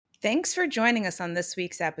Thanks for joining us on this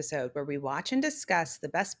week's episode where we watch and discuss the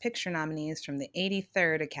Best Picture nominees from the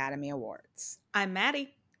 83rd Academy Awards. I'm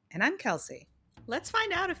Maddie. And I'm Kelsey. Let's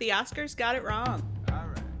find out if the Oscars got it wrong. All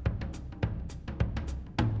right.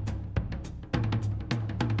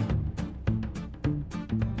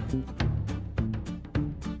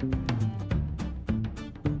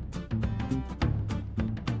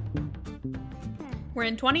 We're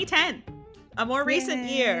in 2010, a more recent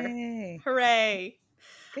year. Yay. Hooray.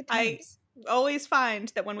 Good I times. always find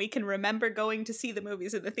that when we can remember going to see the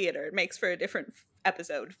movies in the theater, it makes for a different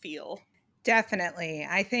episode feel. Definitely.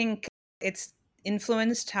 I think it's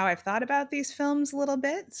influenced how I've thought about these films a little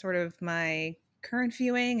bit, sort of my current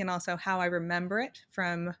viewing and also how I remember it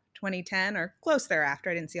from 2010 or close thereafter.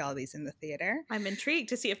 I didn't see all these in the theater. I'm intrigued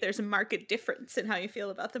to see if there's a marked difference in how you feel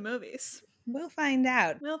about the movies. We'll find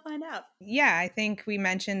out. We'll find out. Yeah, I think we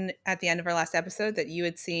mentioned at the end of our last episode that you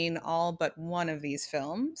had seen all but one of these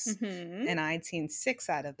films, Mm-hmm. and I'd seen 6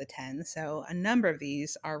 out of the 10, so a number of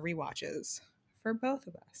these are rewatches for both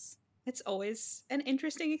of us. It's always an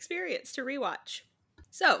interesting experience to rewatch.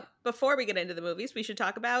 So, before we get into the movies, we should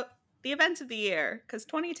talk about the events of the year, because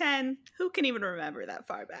 2010, who can even remember that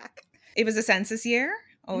far back? It was a census year,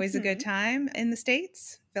 always a good Mhm. time in the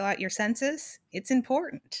States. Fill out your census, it's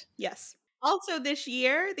important. Yes. Also this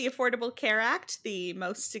year, the Affordable Care Act, the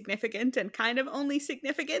most significant and kind of only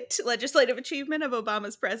significant legislative achievement of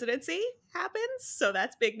Obama's presidency, happens. So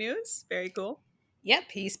that's big news. Very cool. Yep,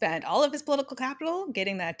 he spent all of his political capital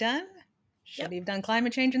getting that done. Should Yep. he have done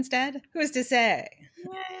climate change instead? Who's to say?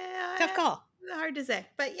 Yeah, Tough call. hard to say,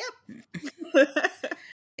 but yep.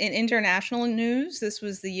 In international news, this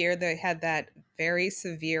was the year they had that very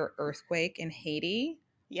severe earthquake in Haiti.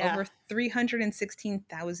 Yeah, Over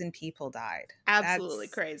 316,000 people died. absolutely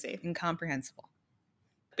That's crazy. incomprehensible.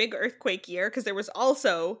 Big earthquake year, because there was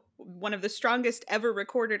also one of the strongest ever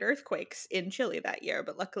recorded earthquakes in Chile that year,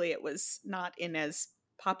 but luckily it was not in as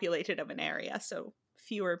populated of an area, so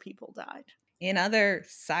fewer people died. In other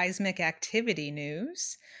seismic activity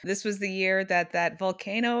news, this was the year that that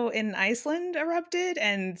volcano in Iceland erupted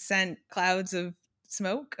and sent clouds of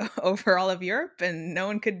smoke over all of Europe, and no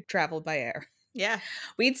one could travel by air. Yeah.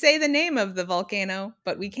 We'd say the name of the volcano,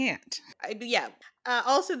 but we can't.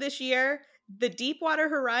 Also this year, the Deepwater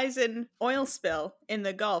Horizon oil spill in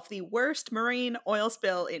the Gulf, the worst marine oil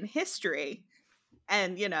spill in history.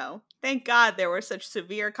 And, thank God there were such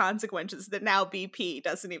severe consequences that now BP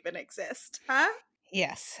doesn't even exist. Huh?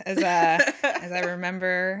 Yes, as I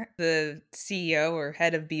remember, the CEO or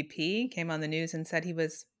head of BP came on the news and said he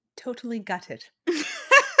was totally gutted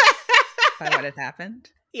by what had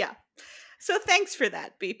happened. Yeah. So thanks for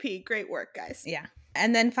that, BP. Great work, guys. Yeah.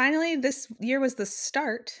 And then finally, this year was the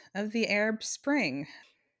start of the Arab Spring.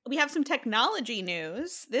 We have some technology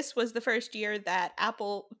news. This was the first year that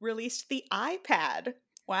Apple released the iPad.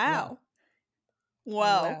 Wow. Whoa.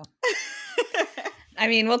 Wow. I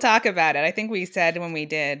mean, we'll talk about it. I think we said when we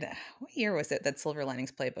did, what year was it that Silver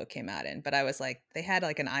Linings Playbook came out in? But I was like, they had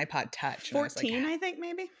like an iPod Touch. And I was 14, like, I think,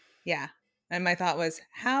 maybe? yeah. And my thought was,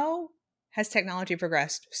 how has technology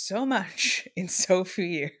progressed so much in so few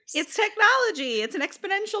years? It's technology. It's an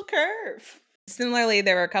exponential curve. Similarly,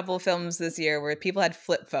 there were a couple of films this year where people had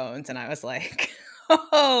flip phones, and I was like,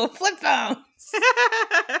 oh, flip phones.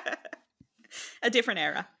 A different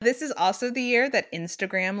era. This is also the year that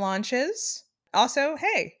Instagram launches. Also,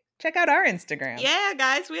 hey, check out our Instagram. Yeah,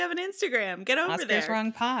 guys, we have an Instagram. Get over Oscars there.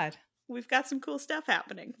 Wrong Pod. We've got some cool stuff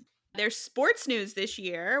happening. There's sports news this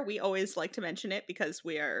year. We always like to mention it because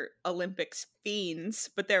we are Olympics fiends.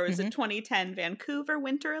 But there was a 2010 Vancouver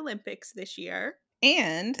Winter Olympics this year.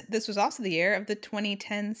 And this was also the year of the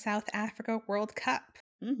 2010 South Africa World Cup.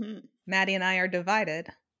 Mm-hmm. Maddie and I are divided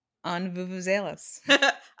on vuvuzelas.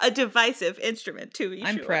 A divisive instrument, to be sure.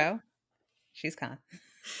 I'm pro. She's con.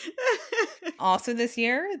 Also this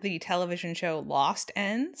year, the television show Lost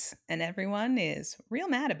ends, and everyone is real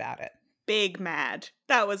mad about it. Big mad.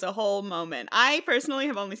 That was a whole moment. I personally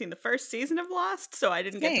have only seen the first season of Lost, so I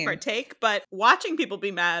didn't get to partake, but watching people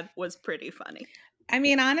be mad was pretty funny. I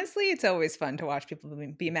mean, honestly, it's always fun to watch people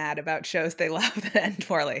be mad about shows they love that end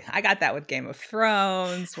poorly. I got that with Game of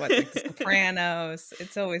Thrones, The Sopranos.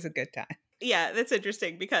 It's always a good time. Yeah, that's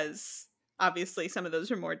interesting because obviously some of those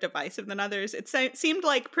are more divisive than others. It seemed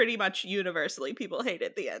like pretty much universally people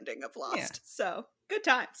hated the ending of Lost. Yeah. So, good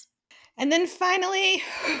times. And then finally,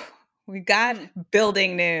 we got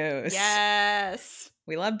building news. Yes.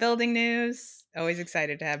 We love building news. Always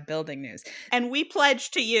excited to have building news. And we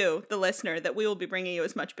pledge to you, the listener, that we will be bringing you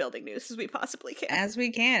as much building news as we possibly can. As we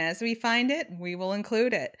can. As we find it, we will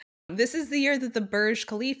include it. This is the year that the Burj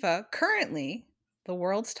Khalifa, currently the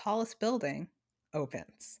world's tallest building,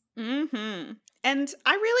 opens. Mm-hmm. And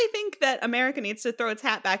I really think that America needs to throw its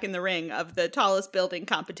hat back in the ring of the tallest building I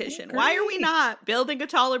competition. Why are we agree. not building a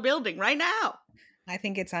taller building right now? I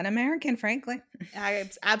think it's un-American, frankly. I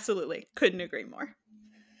absolutely couldn't agree more.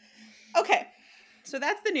 Okay, so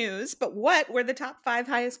that's the news, but what were the top 5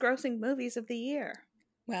 highest grossing movies of the year?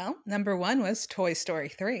 Well, number 1 was Toy Story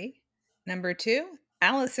 3. Number 2,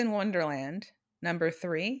 Alice in Wonderland. Number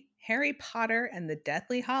 3, Harry Potter and the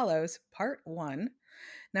Deathly Hallows Part 1.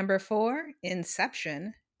 Number 4,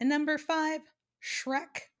 Inception. And number 5,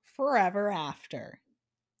 Shrek Forever After.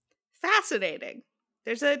 Fascinating.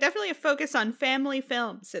 There's definitely a focus on family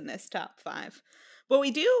films in this top 5. But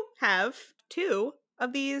we do have 2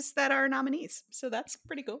 of these that are nominees, so that's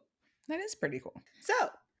pretty cool. That is pretty cool. So,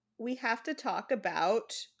 we have to talk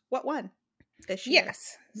about what won this year.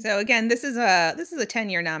 Yes. So again, this is a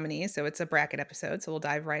 10-year nominee, so it's a bracket episode, so we'll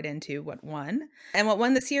dive right into what won. And what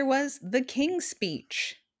won this year was The King's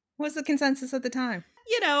Speech. What was the consensus at the time?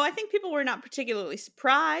 You know, I think people were not particularly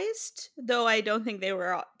surprised, though I don't think they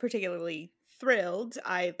were particularly thrilled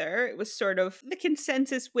either. It was sort of the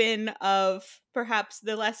consensus win of perhaps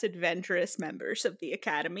the less adventurous members of the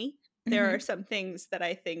Academy. There are some things that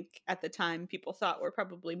I think at the time people thought were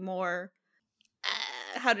probably more,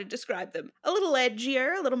 how to describe them, a little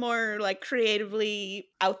edgier, a little more like creatively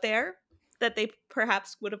out there that they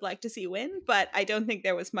perhaps would have liked to see win, but I don't think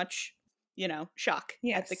there was much, shock at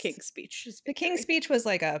the Yes. King's Speech. The King's Speech was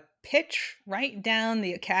like a pitch right down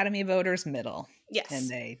the Academy voters' middle. Yes. And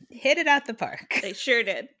they hit it at the park. They sure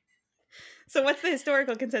did. So what's the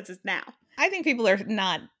historical consensus now? I think people are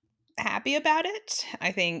not happy about it.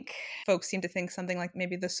 I think folks seem to think something like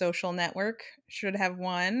maybe The Social Network should have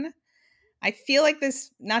won. I feel like this,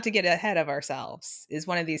 not to get ahead of ourselves, is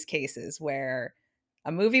one of these cases where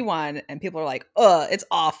a movie won and people are like, ugh, it's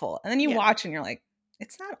awful. And then you watch and you're like,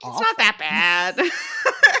 it's not awful. It's not that bad.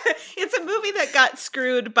 It's a movie that got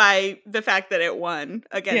screwed by the fact that it won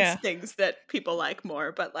against things that people like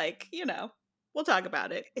more. But we'll talk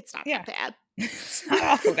about it. It's not that bad. It's not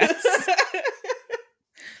awful, guys.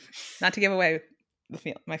 Not to give away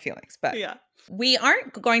my feelings, but we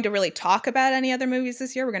aren't going to really talk about any other movies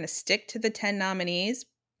this year. We're going to stick to the 10 nominees.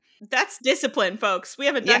 That's discipline, folks. We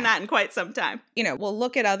haven't done that in quite some time. We'll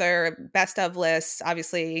look at other best of lists.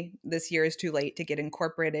 Obviously, this year is too late to get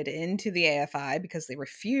incorporated into the AFI because they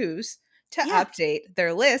refuse to update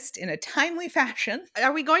their list in a timely fashion.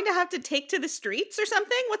 Are we going to have to take to the streets or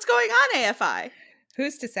something? What's going on, AFI?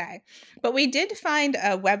 Who's to say? But we did find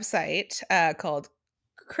a website called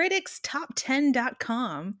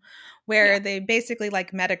criticstop10.com where they basically,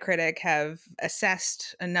 like Metacritic, have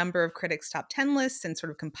assessed a number of critics' top 10 lists and sort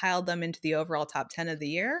of compiled them into the overall top 10 of the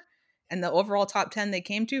year. And the overall top 10 they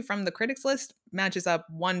came to from the critics list matches up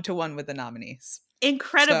 1-to-1 with the nominees.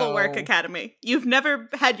 Incredible work, Academy. You've never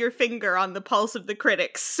had your finger on the pulse of the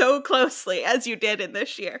critics so closely as you did in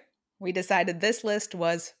this year. We decided this list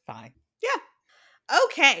was fine. Yeah.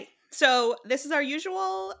 Okay. So this is our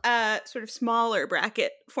usual sort of smaller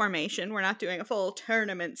bracket formation. We're not doing a full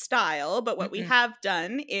tournament style, but what we have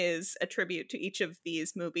done is attribute to each of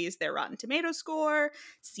these movies their Rotten Tomato score,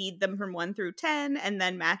 seed them from 1 through 10, and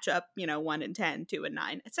then match up, 1 and 10, 2 and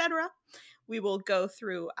 9, etc. We will go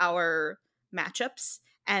through our matchups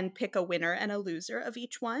and pick a winner and a loser of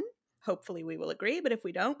each one. Hopefully we will agree, but if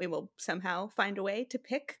we don't, we will somehow find a way to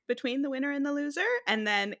pick between the winner and the loser. And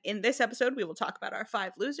then in this episode, we will talk about our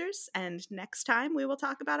 5 losers, and next time we will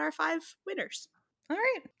talk about our 5 winners. All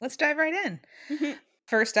right, let's dive right in.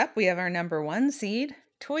 First up, we have our number 1 seed,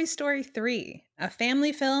 Toy Story 3, a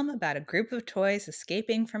family film about a group of toys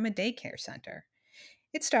escaping from a daycare center.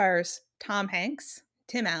 It stars Tom Hanks,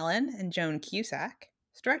 Tim Allen, and Joan Cusack.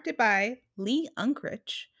 It's directed by Lee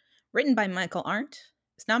Unkrich, written by Michael Arndt.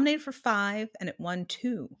 It's nominated for 5, and it won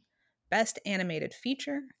 2. Best Animated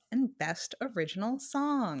Feature and Best Original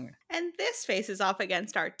Song. And this faces off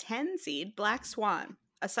against our 10 seed, Black Swan,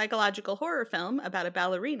 a psychological horror film about a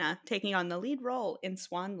ballerina taking on the lead role in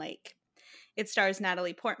Swan Lake. It stars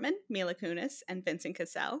Natalie Portman, Mila Kunis, and Vincent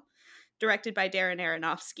Cassel. Directed by Darren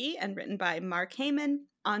Aronofsky and written by Mark Heyman,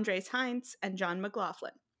 Andres Heinz, and John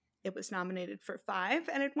McLaughlin. It was nominated for 5,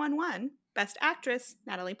 and it won 1. Best Actress,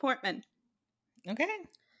 Natalie Portman. Okay.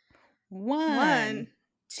 1,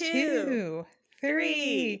 2,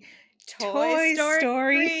 3. Toy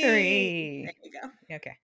Story 3. There you go.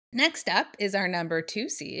 Okay. Next up is our number 2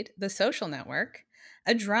 seed, The Social Network,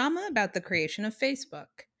 a drama about the creation of Facebook.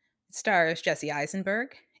 It stars Jesse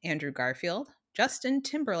Eisenberg, Andrew Garfield, Justin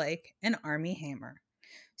Timberlake, and Armie Hammer.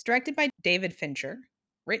 It's directed by David Fincher,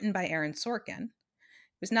 written by Aaron Sorkin.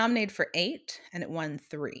 It was nominated for 8, and it won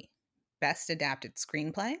 3. Best Adapted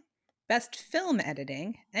Screenplay, Best Film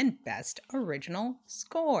Editing, and Best Original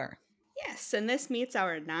Score. Yes, and this meets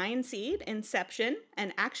our 9 seed, Inception,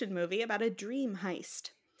 an action movie about a dream heist.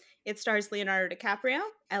 It stars Leonardo DiCaprio,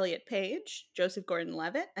 Elliot Page, Joseph Gordon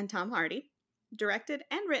Levitt, and Tom Hardy. Directed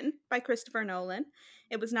and written by Christopher Nolan.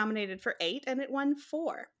 It was nominated for 8 and it won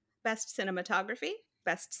 4. Best Cinematography,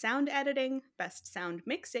 Best Sound Editing, Best Sound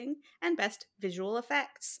Mixing, and Best Visual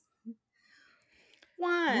Effects.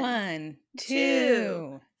 1, One, 2,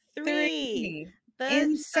 two, 3. three.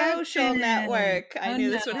 The Social Inception. Network. I Oh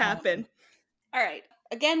knew this would no. happen. All right.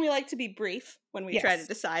 Again, we like to be brief when we try to Yes.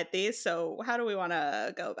 decide these. So, how do we want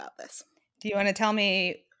to go about this? Do you want to tell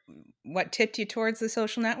me what tipped you towards The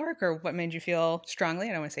Social Network, or what made you feel strongly?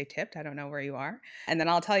 I don't want to say tipped. I don't know where you are. And then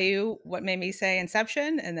I'll tell you what made me say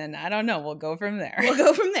Inception. And then I don't know. We'll go from there. We'll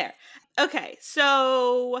go from there. Okay.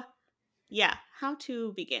 So, yeah, how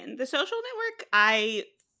to begin? The Social Network, I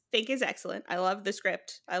think, is excellent. I love the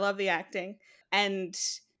script, I love the acting. And,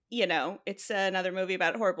 you know, it's another movie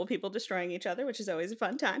about horrible people destroying each other, which is always a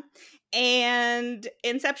fun time. And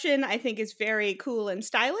Inception, I think, is very cool and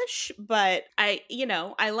stylish, but I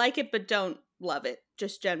like it, but don't love it.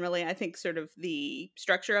 Just generally, I think sort of the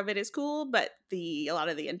structure of it is cool, but a lot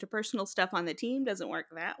of the interpersonal stuff on the team doesn't work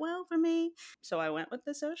that well for me. So I went with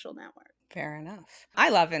The Social Network. Fair enough. I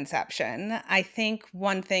love Inception. I think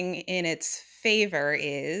one thing in its favor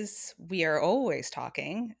is we are always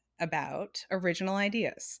talking about original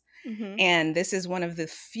ideas. Mm-hmm. And this is one of the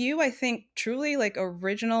few, I think, truly like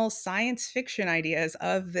original science fiction ideas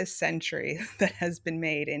of this century that has been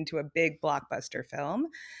made into a big blockbuster film.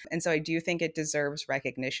 And so I do think it deserves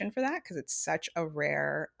recognition for that because it's such a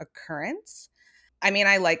rare occurrence. I mean,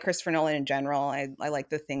 I like Christopher Nolan in general. I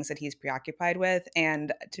like the things that he's preoccupied with.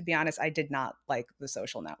 And to be honest, I did not like The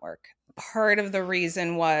Social Network. Part of the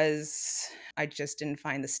reason was I just didn't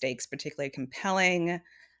find the stakes particularly compelling.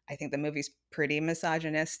 I think the movie's pretty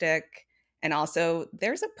misogynistic. And also,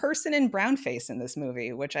 there's a person in brownface in this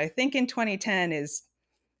movie, which I think in 2010 is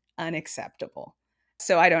unacceptable.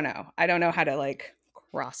 So I don't know. I don't know how to like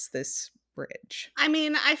cross this bridge. I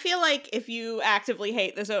mean, I feel like if you actively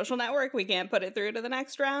hate The Social Network, we can't put it through to the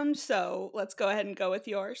next round. So let's go ahead and go with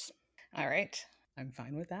yours. All right. I'm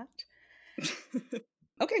fine with that.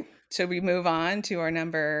 Okay. So we move on to our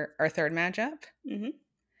third matchup. Mm-hmm.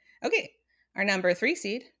 Okay. Our number 3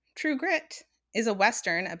 seed, True Grit, is a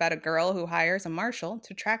Western about a girl who hires a marshal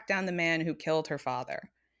to track down the man who killed her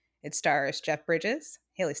father. It stars Jeff Bridges,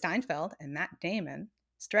 Haley Steinfeld, and Matt Damon.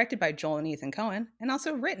 It's directed by Joel and Ethan Coen, and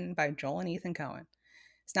also written by Joel and Ethan Coen.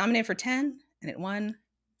 It's nominated for 10, and it won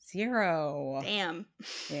 0. Damn.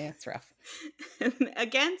 Yeah, it's rough.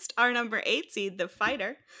 Against our number 8 seed, The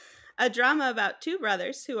Fighter, a drama about 2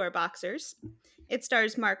 brothers who are boxers. It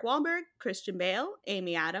stars Mark Wahlberg, Christian Bale,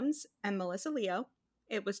 Amy Adams, and Melissa Leo.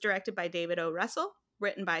 It was directed by David O. Russell,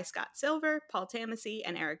 written by Scott Silver, Paul Tamasey,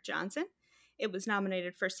 and Eric Johnson. It was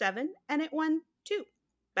nominated for 7, and it won 2.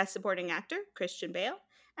 Best Supporting Actor, Christian Bale,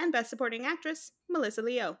 and Best Supporting Actress, Melissa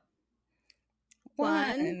Leo.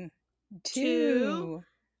 1, 2,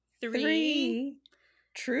 3.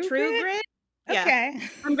 True Grit? Yeah. Okay.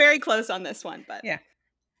 I'm very close on this one, but yeah.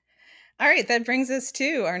 All right, that brings us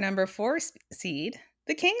to our number 4 seed,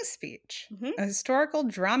 The King's Speech, a historical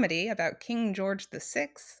dramedy about King George VI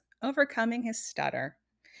overcoming his stutter.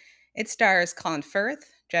 It stars Colin Firth,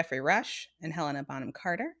 Geoffrey Rush, and Helena Bonham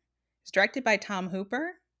Carter. It's directed by Tom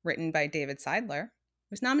Hooper, written by David Seidler.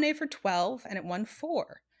 It was nominated for 12, and it won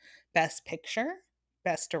 4. Best Picture,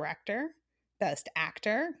 Best Director, Best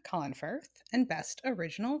Actor, Colin Firth, and Best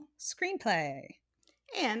Original Screenplay.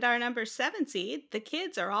 And our number 7 seed, The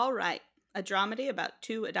Kids Are All Right, a dramedy about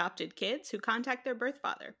 2 adopted kids who contact their birth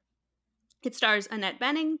father. It stars Annette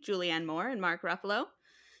Bening, Julianne Moore, and Mark Ruffalo.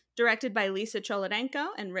 Directed by Lisa Cholodenko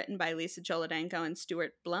and written by Lisa Cholodenko and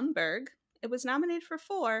Stuart Blumberg. It was nominated for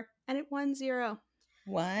 4, and it won 0.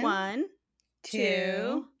 1,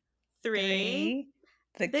 2, 3.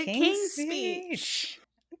 The King's Speech.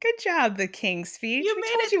 Good job, The King's Speech. You we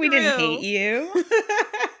made told it you we didn't through. hate you.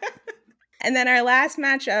 And then our last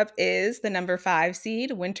matchup is the number 5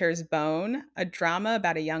 seed, Winter's Bone, a drama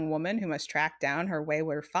about a young woman who must track down her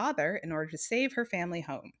wayward father in order to save her family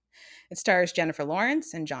home. It stars Jennifer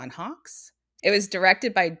Lawrence and John Hawkes. It was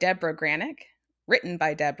directed by Deborah Granick, written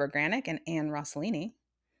by Deborah Granick and Anne Rossellini.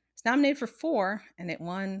 It's nominated for 4, and it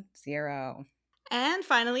won 0. And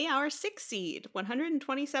finally, our 6 seed,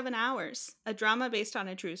 127 Hours, a drama based on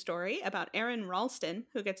a true story about Aaron Ralston,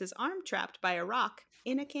 who gets his arm trapped by a rock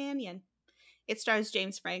in a canyon. It stars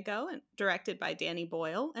James Franco, and directed by Danny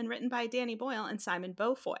Boyle, and written by Danny Boyle and Simon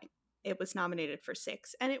Beaufoy. It was nominated for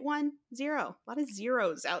 6 and it won 0. A lot of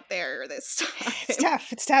zeros out there this It's time.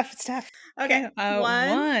 tough. It's tough. It's tough. Okay, Okay. 1,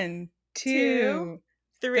 1, 2, 2,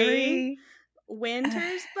 3. 3.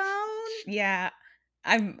 Winter's Bone? Yeah.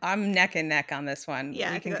 I'm neck and neck on this one. Yeah,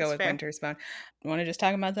 We I think can go that's with fair. Winter's Bone. You want to just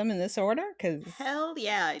talk about them in this order? Because Hell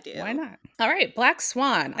yeah, I why do. not? All right, Black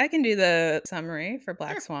Swan. I can do the summary for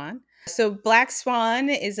Black Sure. Swan. So, Black Swan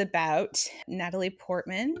is about Natalie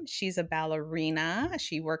Portman. She's a ballerina.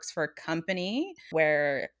 She works for a company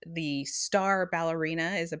where the star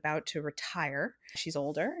ballerina is about to retire. She's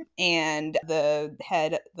older. And the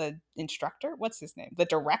head, the instructor, what's his name? The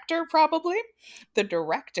director, probably. The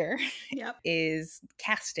director Yep. is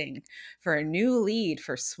casting for a new lead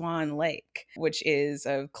for Swan Lake, which is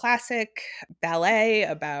a classic ballet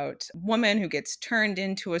about a woman who gets turned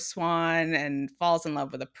into a swan and falls in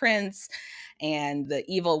love with a prince. And the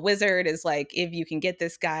evil wizard is like, if you can get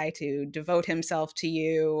this guy to devote himself to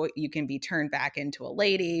you, you can be turned back into a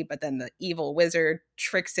lady. But then the evil wizard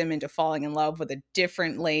tricks him into falling in love with a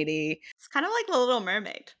different lady. It's kind of like The Little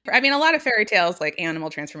Mermaid. I mean, a lot of fairy tales, like animal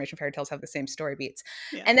transformation fairy tales, have the same story beats.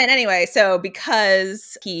 Yeah. And then, anyway, so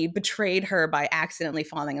because he betrayed her by accidentally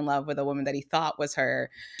falling in love with a woman that he thought was her,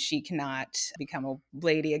 she cannot become a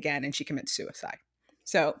lady again and she commits suicide.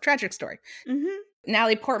 So, tragic story. Mm-hmm.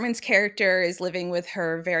 Natalie Portman's character is living with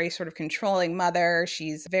her very sort of controlling mother.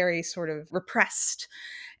 She's very sort of repressed.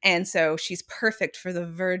 And so she's perfect for the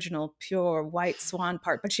virginal, pure white swan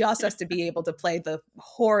part, but she also has to be able to play the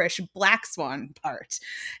whorish black swan part.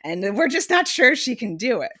 And we're just not sure she can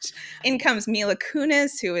do it. In comes Mila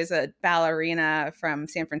Kunis, who is a ballerina from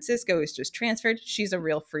San Francisco who's just transferred. She's a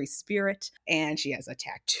real free spirit, and she has a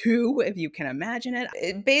tattoo, if you can imagine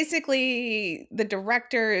it. Basically, the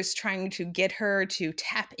director is trying to get her to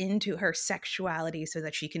tap into her sexuality so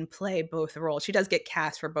that she can play both roles. She does get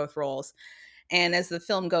cast for both roles. And as the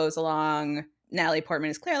film goes along, Natalie Portman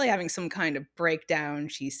is clearly having some kind of breakdown.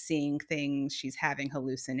 She's seeing things, she's having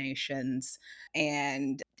hallucinations.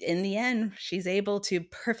 And in the end, she's able to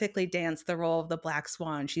perfectly dance the role of the Black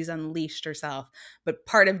Swan. She's unleashed herself. But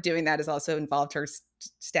part of doing that has also involved her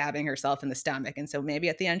stabbing herself in the stomach. And so maybe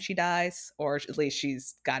at the end she dies, or at least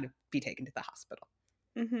she's got to be taken to the hospital.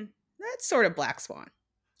 Mm-hmm. That's sort of Black Swan.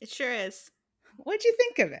 It sure is. What'd you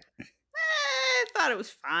think of it? I thought it was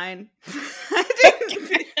fine.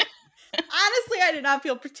 Honestly, I did not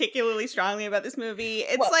feel particularly strongly about this movie.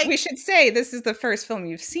 It's we should say this is the first film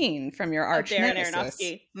you've seen from your arch Darren nemesis.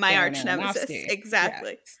 Aronofsky, my Darren arch nemesis. Aronofsky.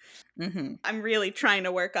 Exactly. Yes. Mm-hmm. I'm really trying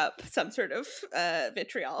to work up some sort of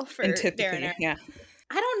vitriol for Antipathy, Darren Aronofsky. yeah.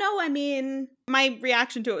 I don't know. I mean, my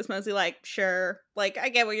reaction to it was mostly like, sure, like, I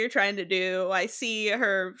get what you're trying to do. I see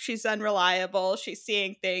her. She's unreliable. She's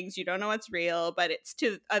seeing things. You don't know what's real, but it's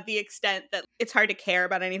to the extent that it's hard to care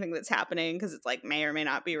about anything that's happening because it's like may or may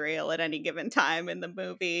not be real at any given time in the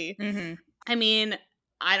movie. Mm-hmm. I mean,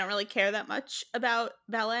 I don't really care that much about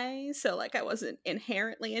ballet, so like I wasn't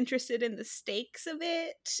inherently interested in the stakes of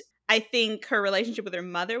it. I think her relationship with her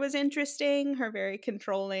mother was interesting, her very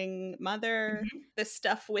controlling mother. Mm-hmm. The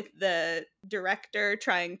stuff with the director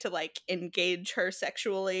trying to like engage her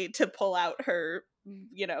sexually to pull out her,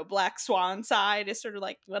 you know, Black Swan side is sort of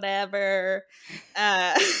like whatever.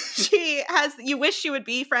 She has, you wish she would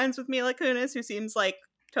be friends with Mila Kunis, who seems like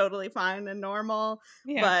totally fine and normal,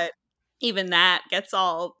 Yeah. but even that gets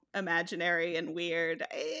all imaginary and weird.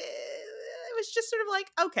 It was just sort of like,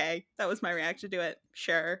 okay, that was my reaction to it.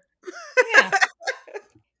 Sure. Yeah.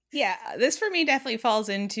 Yeah, this for me definitely falls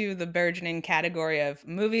into the burgeoning category of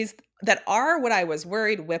movies that are what I was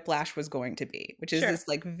worried Whiplash was going to be, which is Sure. this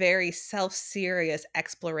like very self-serious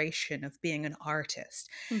exploration of being an artist.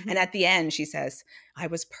 Mhm. And at the end, she says, I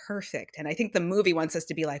was perfect. And I think the movie wants us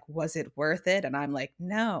to be like, was it worth it? And I'm like,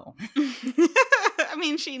 no. I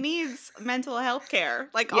mean, she needs mental health care.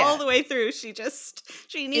 Like all the way through, she needs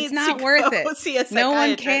it's not to worth go it. see a psychiatrist. No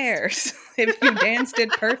one cares if you danced it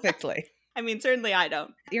perfectly. I mean, certainly I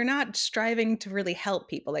don't. You're not striving to really help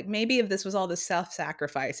people. Like maybe if this was all the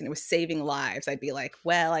self-sacrifice and it was saving lives, I'd be like,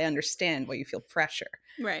 well, I understand why you feel pressure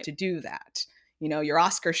to do that. You know, you're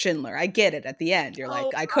Oscar Schindler. I get it at the end. You're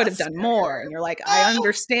like, I could have done more. And you're like, I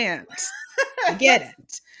understand. I get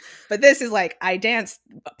it. But this is like, I danced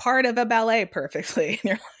part of a ballet perfectly. And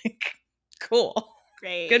you're like, cool.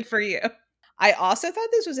 Great. Good for you. I also thought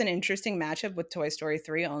this was an interesting matchup with Toy Story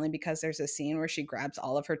 3, only because there's a scene where she grabs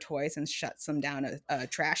all of her toys and shuts them down a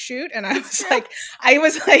trash chute. And I was I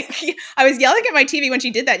was yelling at my TV when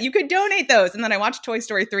she did that. You could donate those. And then I watched Toy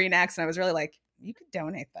Story 3 next, and I was really like, you could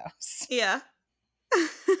donate those. Yeah.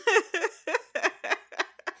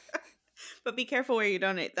 But be careful where you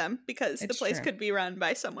donate them, because the place could be run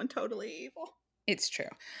by someone totally evil. It's true.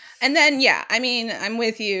 And then, yeah, I mean, I'm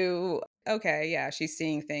with you. Okay, yeah, she's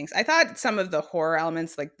seeing things. I thought some of the horror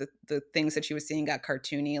elements, like the things that she was seeing, got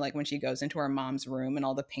cartoony, like when she goes into her mom's room and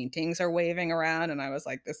all the paintings are waving around. And I was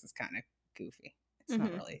like, this is kind of goofy. It's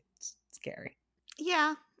not really scary.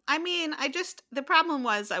 Yeah. I mean, the problem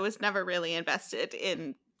was I was never really invested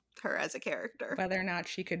in her as a character. Whether or not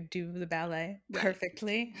she could do the ballet Right.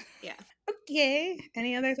 perfectly. Yeah. Okay.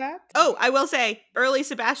 Any other thoughts? Oh, I will say, early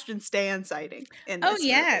Sebastian Stan sighting in this Oh,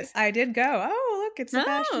 yes. movie. I did go. Oh, look, it's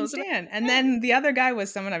Sebastian Stan. And then the other guy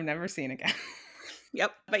was someone I've never seen again.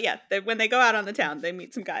 Yep. But yeah, when they go out on the town, they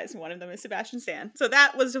meet some guys, and one of them is Sebastian Stan. So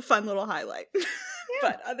that was a fun little highlight.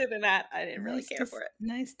 But other than that, I didn't really care for it.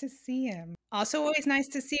 Nice to see him. Also, always nice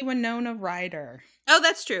to see Winona Ryder. Oh,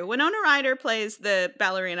 that's true. Winona Ryder plays the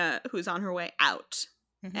ballerina who's on her way out.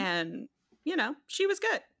 And, she was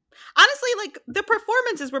good. Honestly, like, the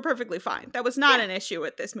performances were perfectly fine. That was not an issue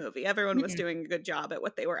with this movie. Everyone was doing a good job at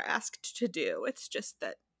what they were asked to do. It's just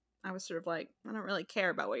that I was sort of like, I don't really care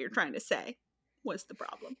about what you're trying to say, was the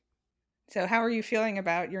problem. So how are you feeling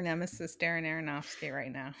about your nemesis, Darren Aronofsky,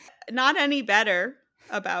 right now? Not any better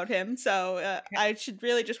about him. So I should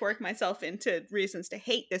really just work myself into reasons to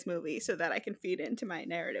hate this movie so that I can feed into my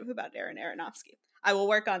narrative about Darren Aronofsky. I will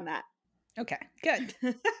work on that. Okay, good.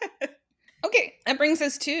 Okay, that brings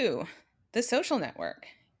us to The Social Network.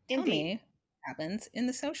 Tell me what happens in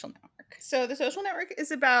The Social Network. So The Social Network is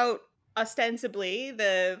about ostensibly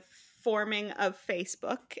the forming of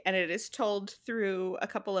Facebook, and it is told through a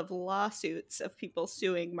couple of lawsuits of people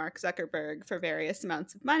suing Mark Zuckerberg for various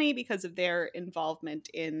amounts of money because of their involvement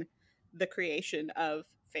in the creation of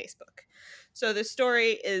Facebook. So the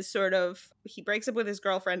story is sort of, he breaks up with his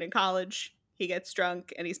girlfriend in college, he gets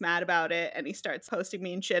drunk and he's mad about it, and he starts posting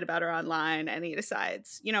mean shit about her online, and he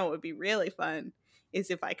decides, what would be really fun is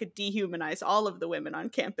if I could dehumanize all of the women on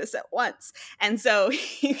campus at once. And so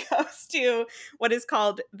he goes to what is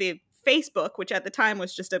called the Facebook, which at the time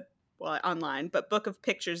was just online, but book of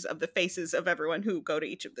pictures of the faces of everyone who go to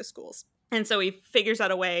each of the schools. And so he figures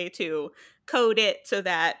out a way to code it so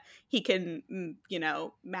that he can,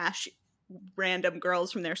 mash random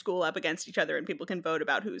girls from their school up against each other and people can vote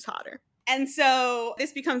about who's hotter. And so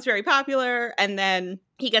this becomes very popular, and then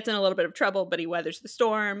he gets in a little bit of trouble, but he weathers the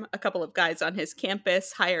storm. A couple of guys on his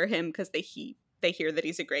campus hire him because they hear that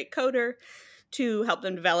he's a great coder to help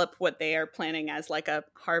them develop what they are planning as like a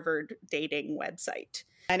Harvard dating website.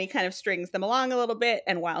 And he kind of strings them along a little bit,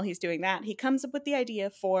 and while he's doing that, he comes up with the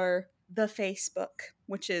idea for the Facebook,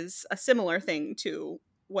 which is a similar thing to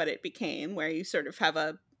what it became, where you sort of have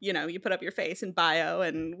you put up your face and bio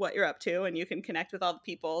and what you're up to, and you can connect with all the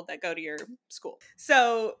people that go to your school.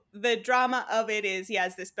 So the drama of it is he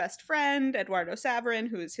has this best friend, Eduardo Saverin,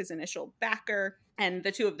 who's his initial backer, and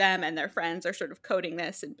the two of them and their friends are sort of coding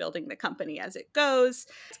this and building the company as it goes.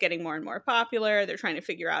 It's getting more and more popular. They're trying to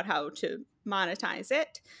figure out how to monetize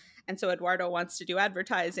it. And so Eduardo wants to do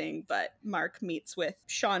advertising, but Mark meets with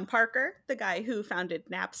Sean Parker, the guy who founded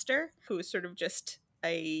Napster, who is sort of just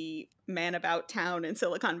a man about town in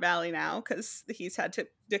Silicon Valley now because he's had to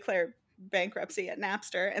declare bankruptcy at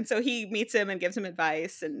Napster. And so he meets him and gives him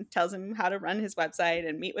advice and tells him how to run his website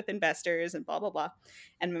and meet with investors and blah, blah, blah.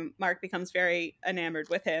 And Mark becomes very enamored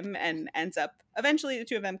with him and ends up, eventually the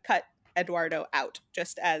two of them cut Eduardo out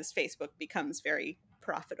just as Facebook becomes very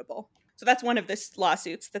profitable. So that's one of the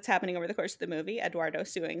lawsuits that's happening over the course of the movie, Eduardo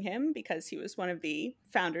suing him because he was one of the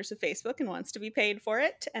founders of Facebook and wants to be paid for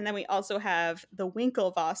it. And then we also have the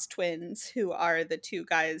Winklevoss twins, who are the two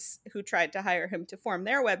guys who tried to hire him to form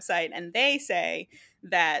their website. And they say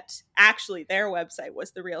that actually their website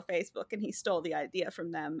was the real Facebook and he stole the idea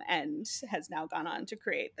from them and has now gone on to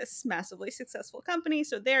create this massively successful company.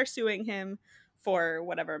 So they're suing him for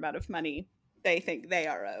whatever amount of money they think they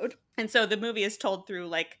are owed. And so the movie is told through,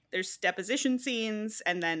 like, there's deposition scenes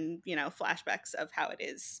and then, flashbacks of how it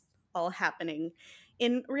is all happening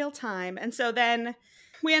in real time. And so then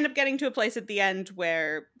we end up getting to a place at the end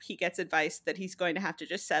where he gets advice that he's going to have to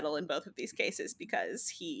just settle in both of these cases because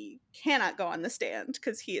he cannot go on the stand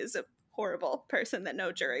because he is a horrible person that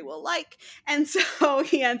no jury will like. And so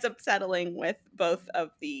he ends up settling with both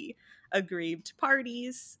of the aggrieved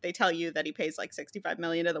parties. They tell you that he pays like $65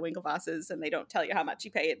 million to the Winklevosses, and they don't tell you how much he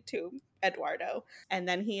paid to Eduardo. And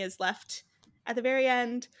then he is left at the very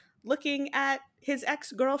end looking at his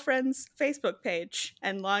ex-girlfriend's Facebook page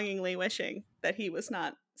and longingly wishing that he was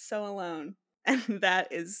not so alone. And that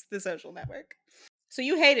is The Social Network. So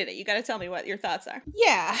you hated it. You got to tell me what your thoughts are.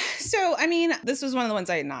 Yeah. So, I mean, this was one of the ones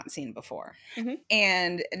I had not seen before.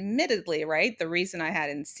 And admittedly, right, the reason I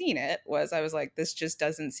hadn't seen it was I was like, this just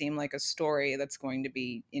doesn't seem like a story that's going to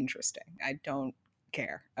be interesting. I don't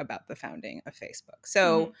care about the founding of Facebook.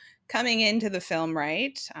 So coming into the film,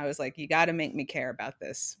 right, I was like, you got to make me care about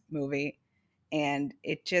this movie. And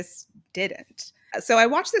it just didn't. So I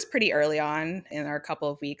watched this pretty early on in our couple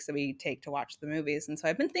of weeks that we take to watch the movies. And so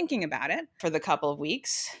I've been thinking about it for the couple of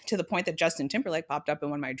weeks to the point that Justin Timberlake popped up in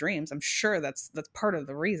one of my dreams. I'm sure that's part of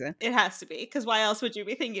the reason. It has to be, because why else would you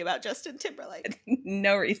be thinking about Justin Timberlake?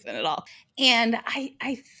 No reason at all. And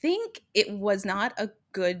I think it was not a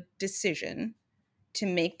good decision to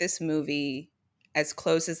make this movie as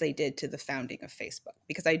close as they did to the founding of Facebook,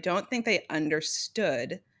 because I don't think they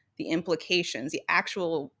understood the implications, the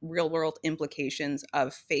actual real world implications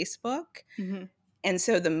of Facebook. And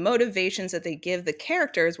so the motivations that they give the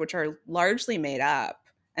characters, which are largely made up,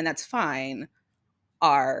 and that's fine,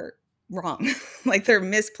 are wrong. Like they're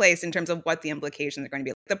misplaced in terms of what the implications are going to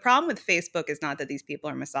be. The problem with Facebook is not that these people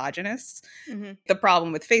are misogynists. The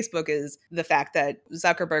problem with Facebook is the fact that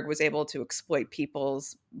Zuckerberg was able to exploit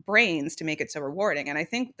people's brains to make it so rewarding. And I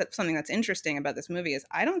think that something that's interesting about this movie is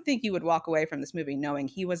I don't think you would walk away from this movie knowing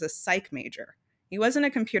he was a psych major. He wasn't a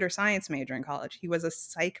computer science major in college. He was a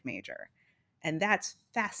psych major. And that's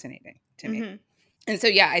fascinating to me. And so,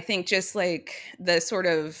 yeah, I think just like the sort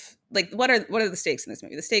of like, what are the stakes in this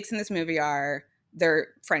movie? The stakes in this movie are their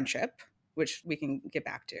friendship, which we can get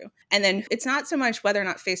back to. And then it's not so much whether or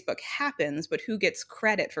not Facebook happens, but who gets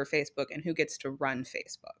credit for Facebook and who gets to run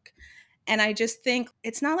Facebook. And I just think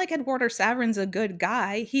it's not like Eduardo Saverin's a good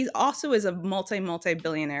guy. He also is a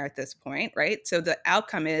multi-billionaire at this point, right? So the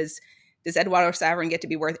outcome is, does Eduardo Saverin get to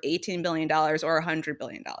be worth $18 billion or $100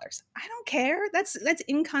 billion? I don't care. That's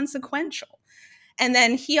inconsequential. And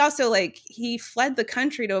then he also he fled the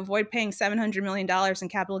country to avoid paying $700 million in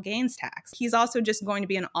capital gains tax. He's also just going to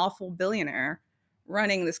be an awful billionaire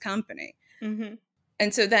running this company.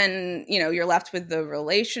 And so then, you're left with the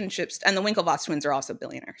relationships, and the Winklevoss twins are also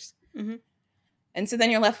billionaires. And so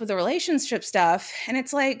then you're left with the relationship stuff. And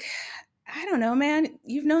it's like, I don't know, man,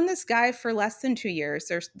 you've known this guy for less than 2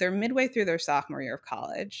 years. They're midway through their sophomore year of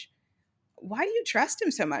college. Why do you trust him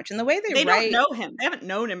so much? And the way they write, don't know him. They haven't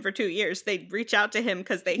known him for 2 years. They reach out to him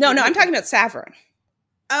because they... No, I'm talking about Saverin.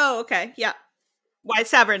 Oh, okay. Yeah. Why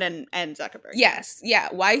Saverin and Zuckerberg? Yes. Yeah.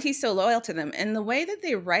 Why he's so loyal to them. And the way that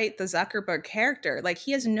they write the Zuckerberg character,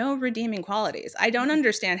 he has no redeeming qualities. I don't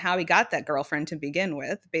understand how he got that girlfriend to begin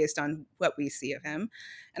with, based on what we see of him.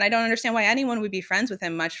 And I don't understand why anyone would be friends with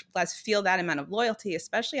him, much less feel that amount of loyalty,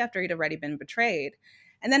 especially after he'd already been betrayed.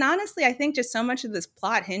 And then honestly, I think just so much of this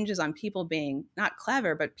plot hinges on people being not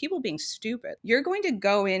clever, but people being stupid. You're going to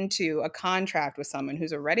go into a contract with someone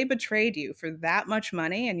who's already betrayed you for that much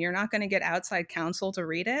money, and you're not going to get outside counsel to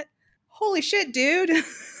read it? Holy shit, dude.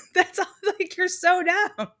 That's all, you're so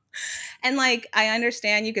dumb. And I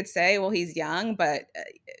understand you could say, well, he's young, but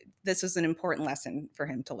this is an important lesson for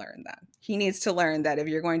him to learn that. He needs to learn that if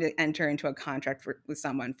you're going to enter into a contract with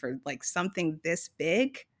someone for something this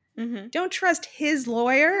big, don't trust his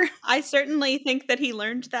lawyer. I certainly think that he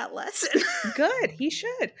learned that lesson. Good. He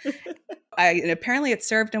should. And apparently it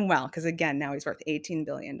served him well, because again, now he's worth $18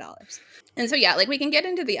 billion. And so, yeah, we can get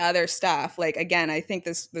into the other stuff. Again, I think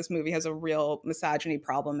this movie has a real misogyny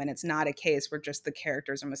problem, and it's not a case where just the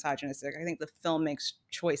characters are misogynistic. I think the film makes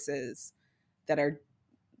choices that are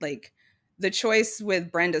the choice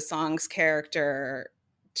with Brenda Song's character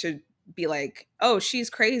to be oh, she's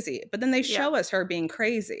crazy, but then they show us her being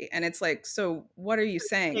crazy, and it's so what are you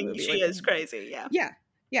saying, movie? She is crazy.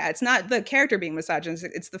 Yeah, it's not the character being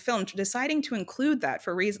misogynistic, it's the film deciding to include that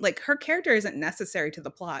for reason. Her character isn't necessary to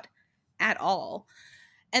the plot at all.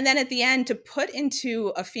 And then at the end, to put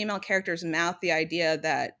into a female character's mouth the idea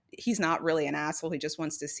that he's not really an asshole, he just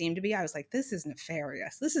wants to seem to be, I was like, this is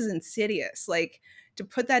nefarious, this is insidious. To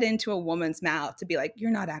put that into a woman's mouth, to be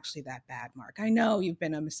you're not actually that bad, Mark. I know you've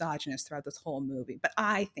been a misogynist throughout this whole movie, but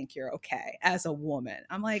I think you're okay as a woman.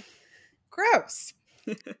 I'm gross.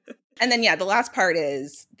 And then, yeah, the last part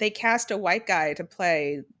is they cast a white guy to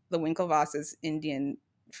play the Winklevoss's Indian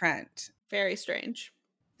friend. Very strange.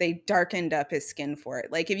 They darkened up his skin for it.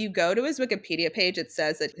 If you go to his Wikipedia page, it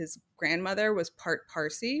says that his grandmother was part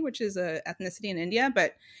Parsi, which is a ethnicity in India,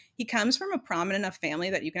 but he comes from a prominent enough family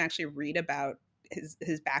that you can actually read about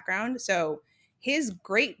his background. So his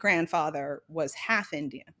great grandfather was half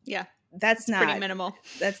Indian. Yeah. That's not pretty minimal.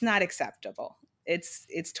 That's not acceptable. It's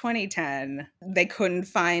 2010. They couldn't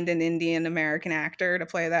find an Indian American actor to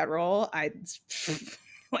play that role.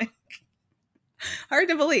 Hard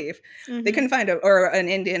to believe. They couldn't find an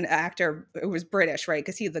Indian actor who was British, right?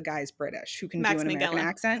 Because the guy's British, who can do an American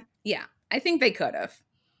accent. Yeah, I think they could have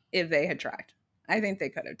if they had tried. I think they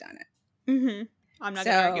could have done it. I'm not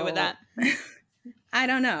going to argue with that. I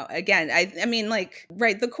don't know. Again, I mean, like,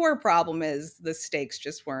 right, the core problem is the stakes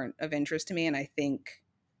just weren't of interest to me. And I think,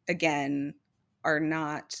 again, are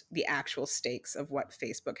not the actual stakes of what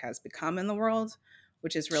Facebook has become in the world,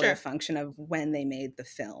 which is really a Sure. function of when they made the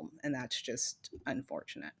film. And that's just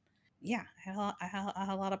unfortunate. Yeah, I had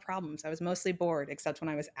a lot of problems. I was mostly bored, except when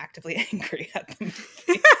I was actively angry at the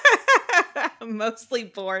movie. Mostly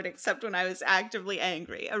bored, except when I was actively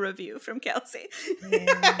angry. A review from Kelsey.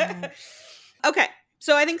 Yeah. Okay,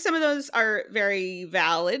 so I think some of those are very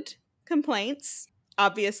valid complaints.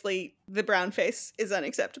 Obviously, the brown face is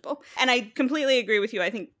unacceptable. And I completely agree with you. I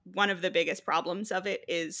think one of the biggest problems of it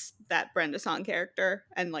is that Brenda Song character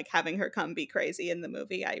and like having her come be crazy in the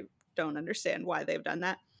movie. I don't understand why they've done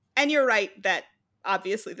that. And you're right that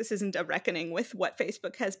obviously this isn't a reckoning with what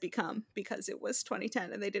Facebook has become because it was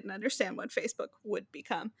 2010 and they didn't understand what Facebook would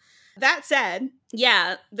become. That said,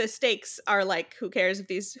 yeah, the stakes are like, who cares if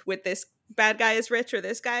this bad guy is rich or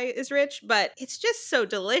this guy is rich, but it's just so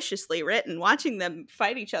deliciously written. Watching them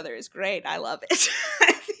fight each other is great. I love it.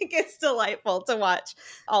 I think it's delightful to watch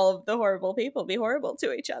all of the horrible people be horrible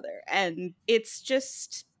to each other. And it's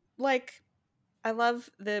just like, I love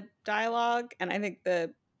the dialogue and I think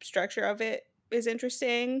the structure of it is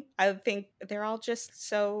interesting. I think they're all just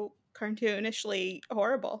so cartoonishly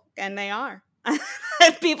horrible, and they are.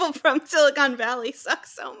 People from Silicon Valley suck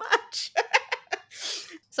so much.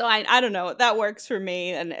 So I don't know. That works for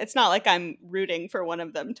me. And it's not like I'm rooting for one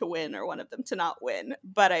of them to win or one of them to not win.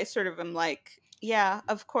 But I sort of am like, yeah,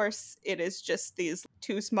 of course it is just these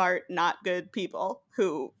too smart, not good people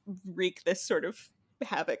who wreak this sort of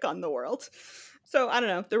havoc on the world. So I don't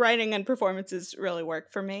know. The writing and performances really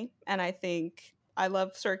work for me. And I think I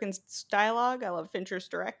love Sorkin's dialogue. I love Fincher's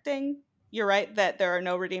directing. You're right that there are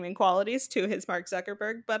no redeeming qualities to his Mark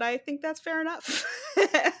Zuckerberg, but I think that's fair enough.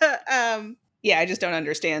 Yeah, I just don't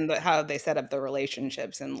understand how they set up the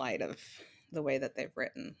relationships in light of the way that they've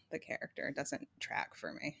written the character. It doesn't track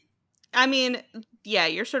for me. I mean, yeah,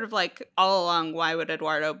 you're sort of like all along, why would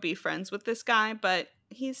Eduardo be friends with this guy? But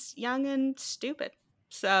he's young and stupid.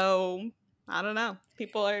 So I don't know.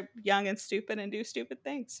 People are young and stupid and do stupid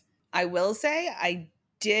things. I will say I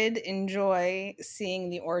did enjoy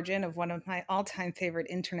seeing the origin of one of my all-time favorite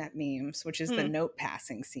internet memes, which is the note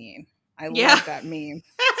passing scene. I Yeah. love that meme.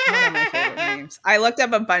 It's one of my favorite memes. I looked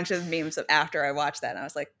up a bunch of memes after I watched that and I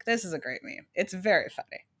was like, this is a great meme. It's very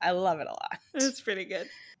funny. I love it a lot. It's pretty good.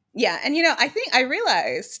 Yeah, and I think I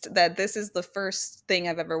realized that this is the first thing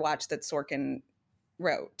I've ever watched that Sorkin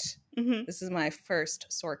wrote. Mm-hmm. This is my first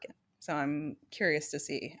Sorkin. So I'm curious to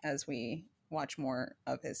see as we watch more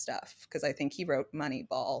of his stuff, because I think he wrote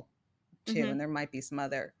Moneyball too, and there might be some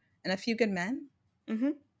other, and A Few Good Men. Mm-hmm.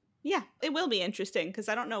 Yeah, it will be interesting because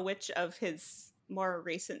I don't know which of his more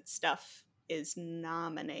recent stuff is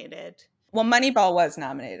nominated. Well, Moneyball was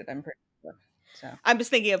nominated, I'm pretty sure. So I'm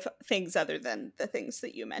just thinking of things other than the things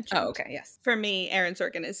that you mentioned. Oh, okay, yes. For me, Aaron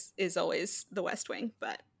Sorkin is always The West Wing,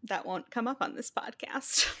 but that won't come up on this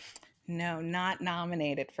podcast. No, not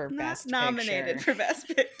nominated for Best Picture. Nominated for Best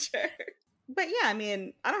Picture. But yeah, I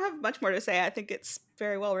mean, I don't have much more to say. I think it's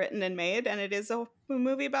very well written and made, and it is a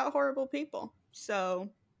movie about horrible people. So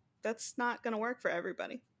that's not going to work for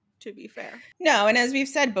everybody, to be fair. No, and as we've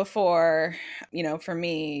said before, for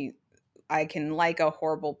me, I can like a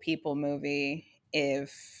horrible people movie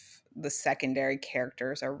if the secondary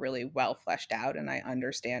characters are really well fleshed out and I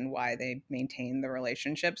understand why they maintain the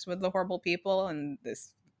relationships with the horrible people, and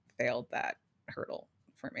this failed that hurdle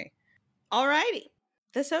for me. Alrighty.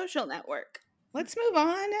 The Social Network. Let's move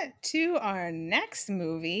on to our next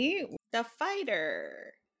movie, The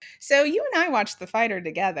Fighter. So you and I watched The Fighter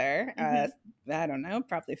together, I don't know,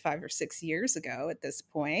 probably 5 or 6 years ago at this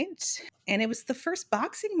point. And it was the first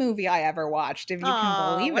boxing movie I ever watched, if you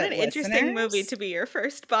can believe what it, an interesting movie to be your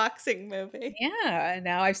first boxing movie. Yeah,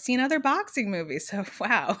 now I've seen other boxing movies, so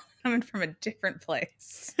wow, coming from a different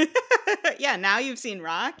place. Yeah, now you've seen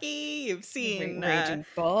Rocky, you've seen Raging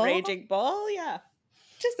Bull. Raging Bull, yeah.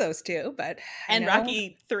 Just those two, but and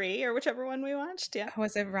Rocky 3 or whichever one we watched. Yeah,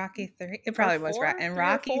 was it Rocky 3? It probably was. And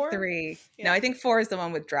Rocky 3. Yeah. No, I think 4 is the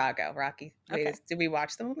one with Drago. Rocky. Okay. Did we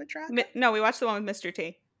watch the one with Drago? No, we watched the one with Mr.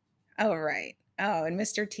 T. Oh right. Oh, and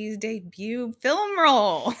Mr. T's debut film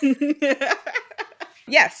role.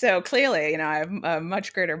 Yeah, so clearly, I have a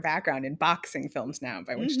much greater background in boxing films now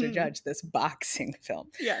by which to judge this boxing film.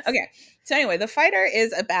 Yes. Okay, so anyway, The Fighter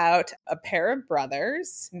is about a pair of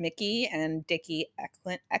brothers, Mickey and Dickie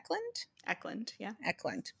Eklund. Eklund, yeah.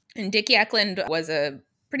 Eklund. And Dickie Eklund was a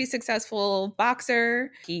pretty successful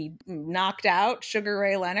boxer. He knocked out Sugar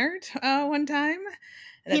Ray Leonard one time.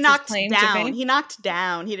 He knocked down. He knocked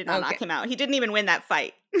down. He did not knock him out. He didn't even win that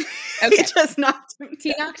fight. He Okay. just knocked him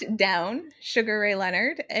He down. knocked down Sugar Ray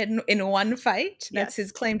Leonard in one fight. That's Yes.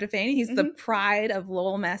 his claim to fame. He's the pride of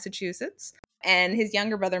Lowell, Massachusetts. And his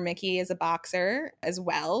younger brother, Mickey, is a boxer as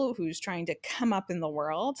well, who's trying to come up in the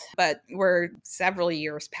world. But we're several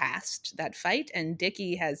years past that fight, and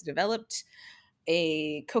Dickie has developed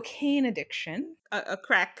a cocaine addiction, A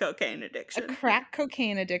crack cocaine a addiction. crack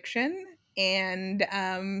cocaine addiction, and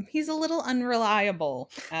he's a little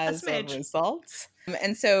unreliable as a smidge. result.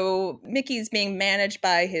 And so Mickey's being managed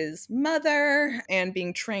by his mother and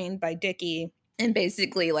being trained by Dickie, and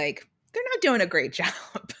basically, like, they're not doing a great job.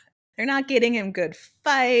 They're not getting him good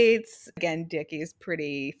fights. Again, Dickie's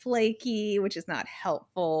pretty flaky, which is not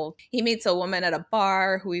helpful. He meets a woman at a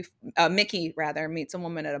bar Mickey rather meets a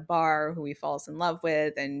woman at a bar who he falls in love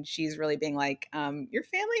with, and she's really being like, your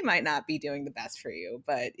family might not be doing the best for you,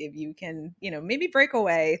 but if you can, maybe break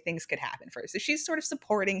away, things could happen for you. So she's sort of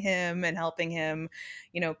supporting him and helping him,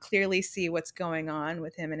 clearly see what's going on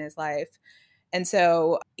with him in his life. And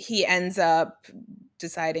so he ends up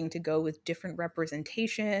deciding to go with different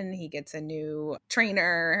representation. He gets a new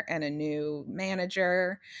trainer and a new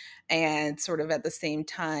manager. And sort of at the same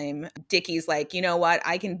time, Dickie's like, you know what,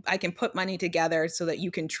 I can put money together so that you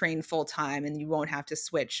can train full time and you won't have to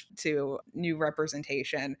switch to new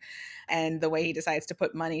representation. And the way he decides to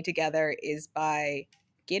put money together is by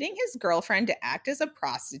getting his girlfriend to act as a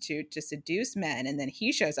prostitute to seduce men, and then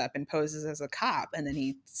he shows up and poses as a cop, and then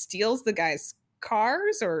he steals the guy's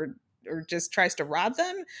cars or just tries to rob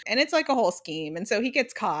them, and it's like a whole scheme. And so he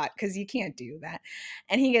gets caught because you can't do that,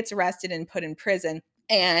 and he gets arrested and put in prison.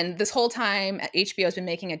 And this whole time, HBO has been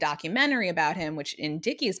making a documentary about him, which in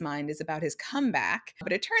Dickie's mind is about his comeback.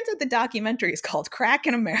 But it turns out the documentary is called Crack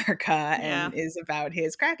in America and is about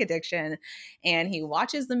his crack addiction. And he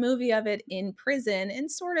watches the movie of it in prison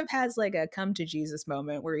and sort of has like a come to Jesus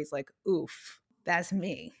moment where he's like, oof, that's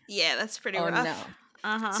me. Yeah, that's pretty rough. No.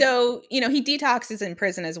 So, he detoxes in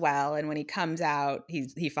prison as well. And when he comes out,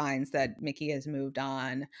 he finds that Mickey has moved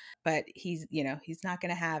on, but he's not going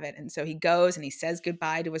to have it. And so he goes and he says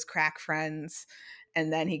goodbye to his crack friends.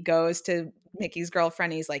 And then he goes to Mickey's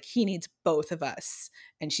girlfriend. He's like, he needs both of us.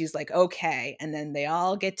 And she's like, okay. And then they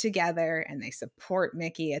all get together and they support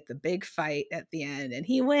Mickey at the big fight at the end. And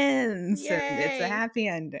he wins. Yay. And it's a happy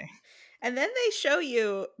ending. And then they show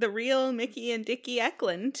you the real Mickey and Dickie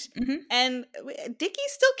Eklund, and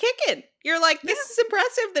Dickie's still kicking. You're like, this is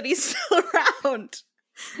impressive that he's still around.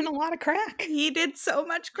 And a lot of crack. He did so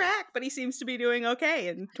much crack, but he seems to be doing okay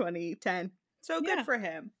in 2010. So good for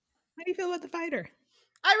him. How do you feel about The Fighter?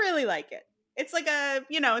 I really like it. It's like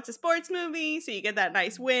it's a sports movie, so you get that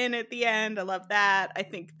nice win at the end. I love that. I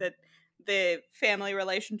think that the family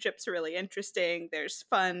relationships are really interesting. There's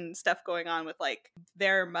fun stuff going on with, like,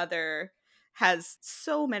 their mother has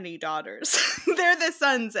so many daughters. They're the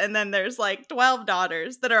sons, and then there's like 12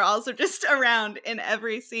 daughters that are also just around in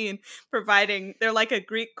every scene, providing, they're like a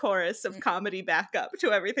Greek chorus of comedy backup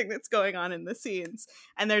to everything that's going on in the scenes.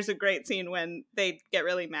 And there's a great scene when they get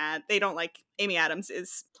really mad. They don't like, Amy Adams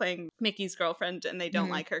is playing Mickey's girlfriend, and they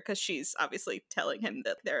don't like her because she's obviously telling him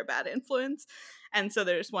that they're a bad influence. And so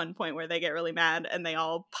there's one point where they get really mad and they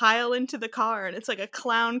all pile into the car, and it's like a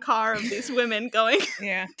clown car of these women going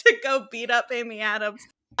to go beat up Amy Adams.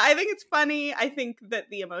 I think it's funny. I think that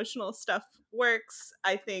the emotional stuff works.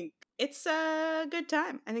 I think it's a good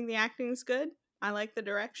time. I think the acting's good. I like the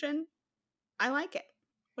direction. I like it.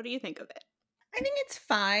 What do you think of it? I think it's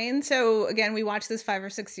fine. So again, we watched this 5 or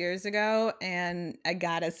 6 years ago, and I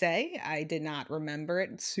gotta say, I did not remember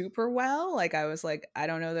it super well. Like, I was like, I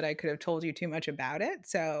don't know that I could have told you too much about it.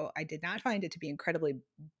 So I did not find it to be incredibly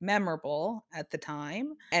memorable at the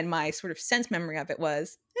time. And my sort of sense memory of it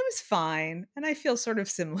was fine. And I feel sort of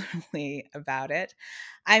similarly about it.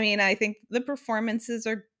 I mean, I think the performances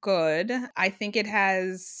are good. I think it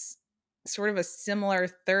has sort of a similar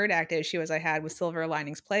third act issue as I had with Silver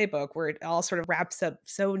Linings Playbook, where it all sort of wraps up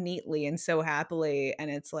so neatly and so happily.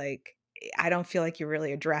 And it's like, I don't feel like you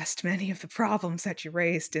really addressed many of the problems that you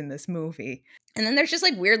raised in this movie. And then there's just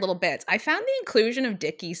like weird little bits. I found the inclusion of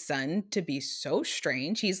Dickie's son to be so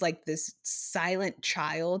strange. He's like this silent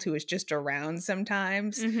child who is just around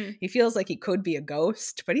sometimes. He feels like he could be a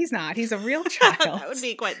ghost, but he's not. He's a real child. That would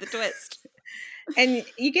be quite the twist. And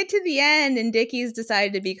you get to the end, and Dickie's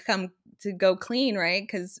decided to go clean, right?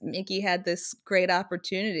 Because Mickey had this great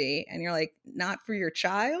opportunity, and you're like, not for your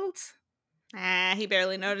child? He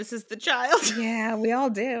barely notices the child. Yeah, we all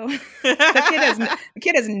do. The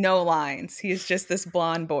kid has no lines. He's just this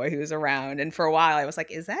blonde boy who's around. And for a while, I was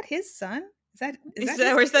like, is that his son?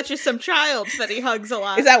 Or is that just some child that he hugs a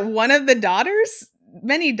lot? Is that one of the daughters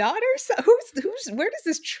many daughters? Who's where does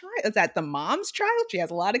this child? Is that the mom's child? She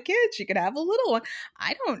has a lot of kids. She could have a little one.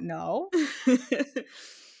 I don't know.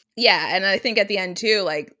 Yeah, and I think at the end too,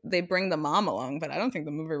 like they bring the mom along, but I don't think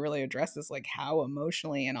the movie really addresses like how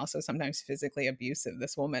emotionally and also sometimes physically abusive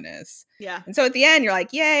this woman is. Yeah. And so at the end, you're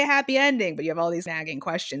like, "Yay, happy ending!" But you have all these nagging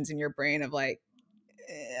questions in your brain of like,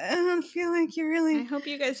 I don't feel like you I really hope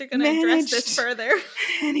you guys are going to address this managed further.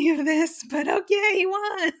 any of this, but okay, he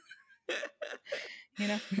won. You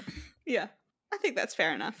know? Yeah, I think that's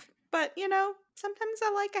fair enough. But, you know, sometimes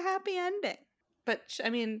I like a happy ending. But, I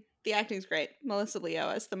mean, the acting's great. Melissa Leo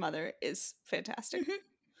as the mother is fantastic. Mhm.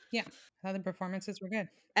 Yeah, all the performances were good.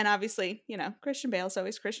 And obviously, you know, Christian Bale's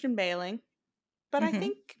always Christian Bailing. But I Mhm.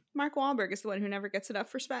 think Mark Wahlberg is the one who never gets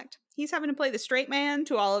enough respect. He's having to play the straight man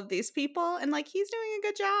to all of these people, and, like, he's doing a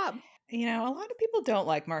good job. You know, a lot of people don't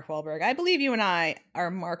like Mark Wahlberg. I believe you and I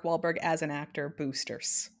are Mark Wahlberg as an actor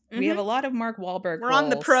boosters. We have a lot of Mark Wahlberg We're on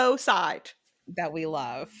the roles pro side. that we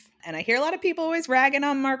love. And I hear a lot of people always ragging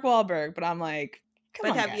on Mark Wahlberg, but I'm like, come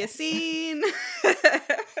But on, have you guys. seen?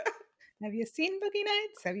 Have you seen Boogie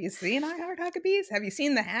Nights? Have you seen I Heart Huckabees? Have you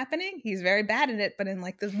seen The Happening? He's very bad at it, but in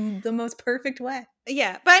like the most perfect way.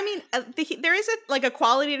 Yeah, but I mean, there is a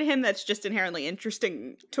quality to him that's just inherently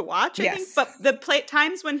interesting to watch, I think. Yes. But the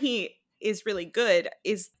times when he is really good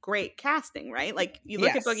is great casting, right? Like you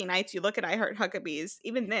look at Yes. Boogie Nights, you look at I Heart Huckabees,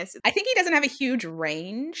 even this. I think he doesn't have a huge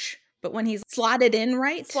range, but when he's slotted in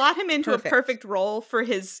right, Slot him into perfect. a perfect role for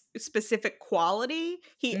his specific quality,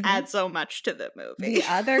 he adds so much to the movie. The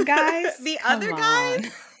other guys? The Come other on.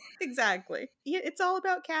 guys? Exactly. Yeah, it's all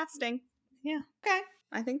about casting. Yeah. Okay.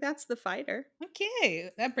 I think that's The Fighter.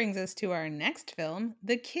 Okay, that brings us to our next film.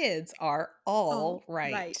 The Kids Are All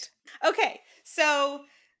Right. Okay, so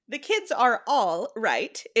The Kids Are All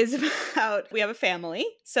Right is about, we have a family.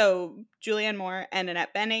 So Julianne Moore and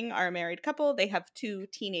Annette Bening are a married couple. They have 2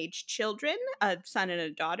 teenage children, a son and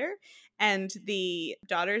a daughter. And the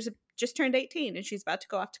daughter's just turned 18 and she's about to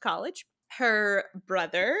go off to college. Her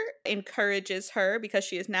brother encourages her, because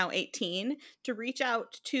she is now 18, to reach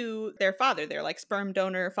out to their father, their like sperm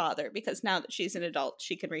donor father, because now that she's an adult,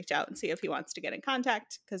 she can reach out and see if he wants to get in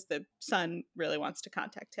contact, because the son really wants to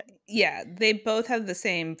contact him. Yeah, they both have the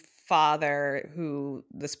same father who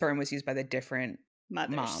the sperm was used by the different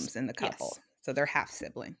moms in the couple. Yes. So they're half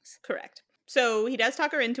siblings. Correct. So he does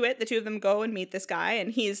talk her into it. The 2 of them go and meet this guy,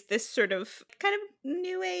 and he's this sort of kind of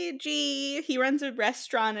new agey. He runs a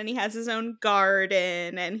restaurant and he has his own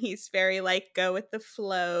garden, and he's very like go with the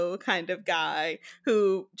flow kind of guy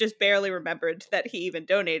who just barely remembered that he even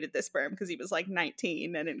donated the sperm because he was like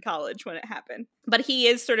 19 and in college when it happened. But he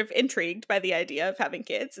is sort of intrigued by the idea of having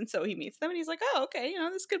kids, and so he meets them and he's like, oh, okay, you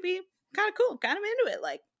know, this could be kind of cool, kind of into it,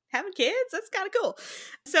 like having kids, that's kind of cool.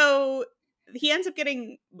 So he ends up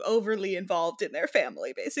getting overly involved in their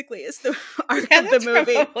family, basically, is the arc of the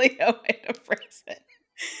movie. Probably a way to phrase it.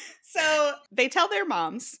 So they tell their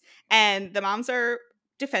moms, and the moms are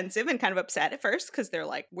defensive and kind of upset at first because they're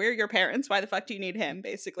like, we're your parents, why the fuck do you need him,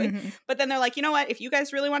 basically. Mm-hmm. But then they're like, you know what, if you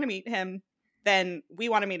guys really want to meet him, then we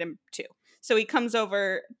want to meet him too. So he comes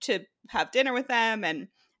over to have dinner with them, and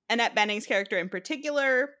Annette Bening's character in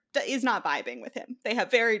particular is not vibing with him. They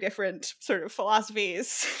have very different sort of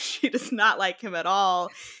philosophies. She does not like him at all.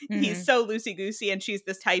 Mm-hmm. He's so loosey-goosey, and she's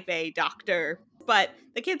this type A doctor. But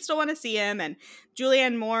the kids still want to see him, and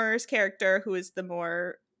Julianne Moore's character, who is the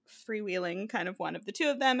more freewheeling kind of one of the 2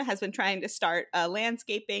 of them, has been trying to start a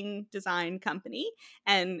landscaping design company,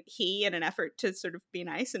 and he, in an effort to sort of be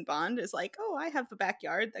nice and bond, is like, oh, I have a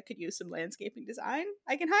backyard that could use some landscaping design,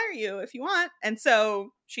 I can hire you if you want. And so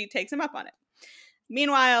she takes him up on it.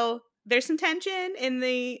 Meanwhile, there's some tension in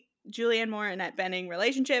the Julianne Moore and Annette Bening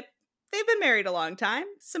relationship. They've been married a long time.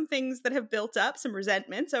 Some things that have built up, some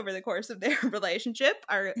resentments over the course of their relationship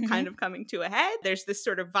are kind of coming to a head. There's this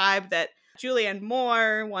sort of vibe that Julianne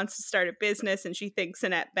Moore wants to start a business and she thinks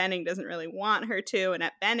Annette Bening doesn't really want her to.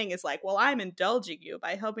 Annette Bening is like, well, I'm indulging you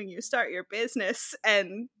by helping you start your business.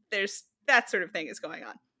 And there's that sort of thing is going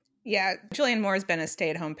on. Yeah, Julianne Moore has been a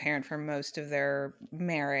stay-at-home parent for most of their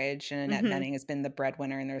marriage, and Annette Bening has been the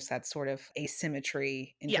breadwinner, and there's that sort of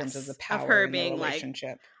asymmetry in terms of the power of her in being the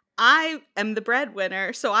relationship. Like, I am the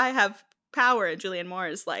breadwinner, so I have power. And Julianne Moore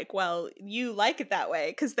is like, well, you like it that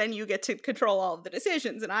way because then you get to control all of the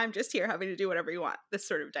decisions, and I'm just here having to do whatever you want. This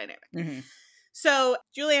sort of dynamic. Mm-hmm. So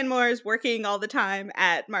Julianne Moore is working all the time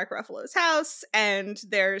at Mark Ruffalo's house, and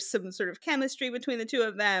there's some sort of chemistry between the 2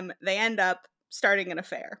 of them. They end up starting an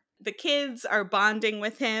affair. The kids are bonding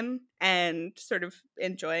with him and sort of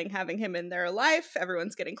enjoying having him in their life.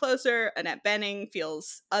 Everyone's getting closer. Annette Bening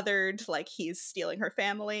feels othered, like he's stealing her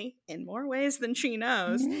family in more ways than she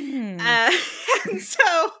knows. Mm. And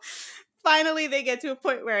so finally they get to a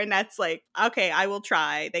point where Annette's like, okay, I will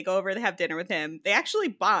try. They go over, they have dinner with him. They actually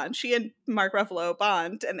bond. She and Mark Ruffalo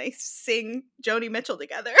bond, and they sing Joni Mitchell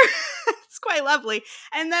together. It's quite lovely.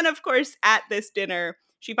 And then, of course, at this dinner,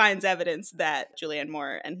 she finds evidence that Julianne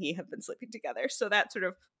Moore and he have been sleeping together. So that sort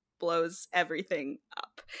of blows everything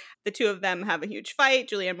up. The two of them have a huge fight.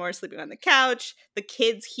 Julianne Moore is sleeping on the couch. The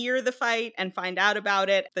kids hear the fight and find out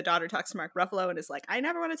about it. The daughter talks to Mark Ruffalo and is like, I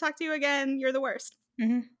never want to talk to you again. You're the worst.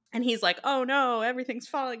 Mm-hmm. And he's like, oh no, everything's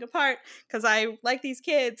falling apart because I like these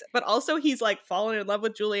kids. But also he's like fallen in love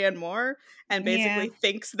with Julianne Moore and basically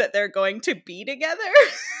thinks that they're going to be together.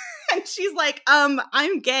 And she's like, I'm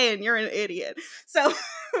gay and you're an idiot. So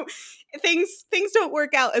things don't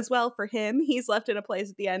work out as well for him. He's left in a place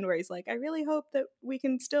at the end where he's like, I really hope that we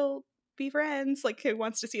can still be friends. Like, he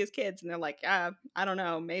wants to see his kids. And they're like, I don't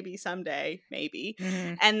know, maybe someday, maybe.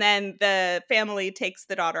 Mm-hmm. And then the family takes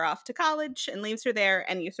the daughter off to college and leaves her there.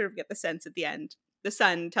 And you sort of get the sense at the end, the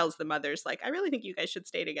son tells the mothers, like, I really think you guys should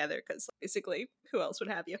stay together because basically, who else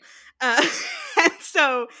would have you? And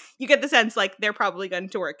so you get the sense, like, they're probably going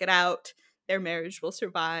to work it out. Their marriage will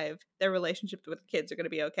survive. Their relationships with the kids are going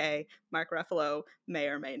to be okay. Mark Ruffalo may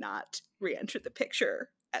or may not re-enter the picture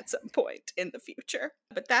at some point in the future.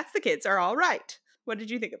 But that's The Kids Are All Right. What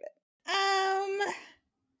did you think of it? I mean,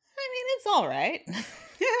 it's all right.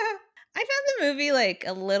 I found the movie like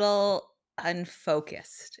a little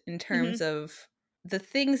unfocused in terms of the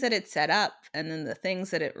things that it set up and then the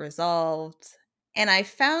things that it resolved. And I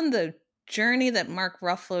found the journey that Mark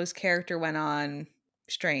Ruffalo's character went on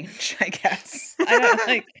strange, I guess. I don't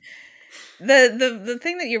like the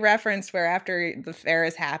thing that you referenced where after the affair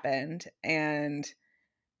has happened and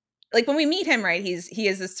like when we meet him, right, he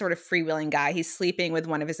is this sort of freewheeling guy. He's sleeping with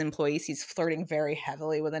one of his employees. He's flirting very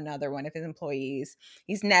heavily with another one of his employees.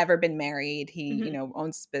 He's never been married. He,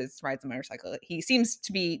 owns rides a motorcycle. He seems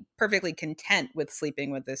to be perfectly content with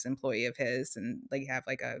sleeping with this employee of his and like have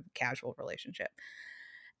like a casual relationship.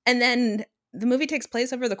 And then the movie takes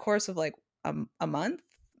place over the course of like a month,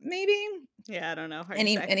 maybe. Yeah, I don't know. And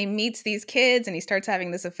he meets these kids and he starts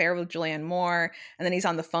having this affair with Julianne Moore. And then he's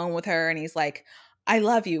on the phone with her and he's like, I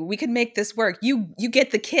love you. We can make this work. You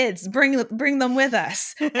get the kids. Bring them with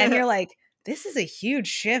us. And you're like, this is a huge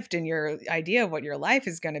shift in your idea of what your life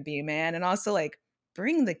is going to be, man. And also like,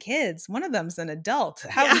 bring the kids. One of them's an adult.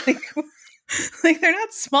 How like they're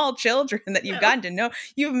not small children that you've gotten to know.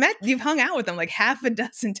 You've hung out with them like half a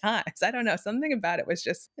dozen times. I don't know. Something about it was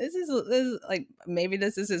just this is like maybe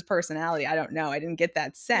this is his personality. I don't know. I didn't get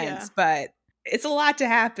that sense, but it's a lot to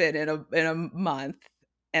happen in a month.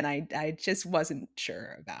 And I just wasn't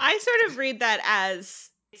sure about it. I sort of read that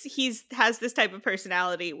as has this type of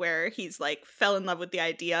personality where he's like fell in love with the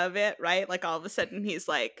idea of it, right? Like all of a sudden he's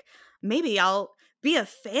like, maybe I'll be a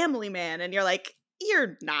family man. And you're like,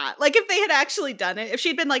 you're not. Like if they had actually done it, if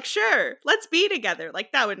she'd been like, sure, let's be together,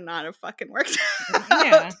 like that would not have fucking worked out.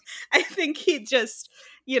 Yeah. I think he just,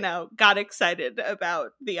 got excited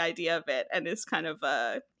about the idea of it and is kind of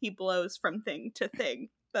he blows from thing to thing.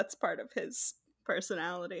 That's part of his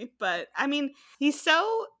personality. But I mean, he's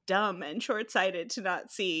so dumb and short-sighted to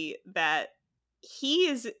not see that he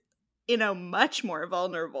is in a much more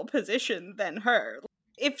vulnerable position than her.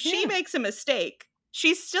 If she makes a mistake,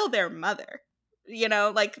 she's still their mother.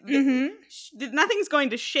 Nothing's going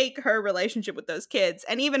to shake her relationship with those kids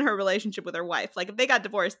and even her relationship with her wife. Like if they got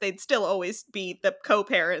divorced, they'd still always be the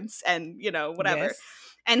co-parents and whatever. Yes.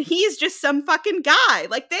 And he's just some fucking guy.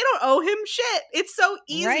 Like, they don't owe him shit. It's so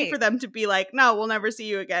easy for them to be like, no, we'll never see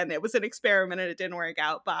you again. It was an experiment and it didn't work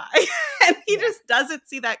out. Bye. And he just doesn't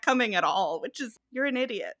see that coming at all, which is, you're an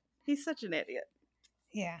idiot. He's such an idiot.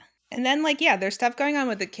 Yeah. And then, like, there's stuff going on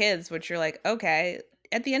with the kids, which you're like, okay.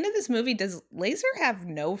 At the end of this movie, does Laser have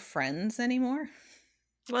no friends anymore?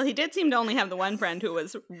 Well, he did seem to only have the one friend who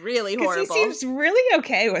was really horrible. He seems really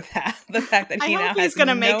okay with that. The fact that he now he's going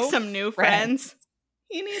to make some new friends.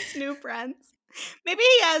 He needs new friends. Maybe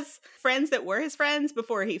he has friends that were his friends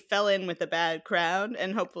before he fell in with a bad crowd,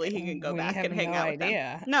 and hopefully he can go back and hang out with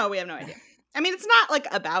them. No, we have no idea. I mean, it's not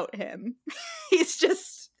like about him. He's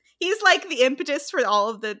like the impetus for all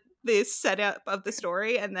of the the setup of the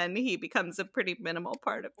story, and then he becomes a pretty minimal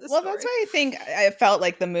part of the Well, that's story. why I think I felt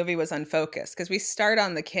like the movie was unfocused, because we start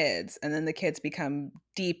on the kids and then the kids become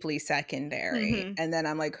deeply secondary. Mhm. And then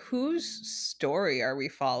I'm like, whose story are we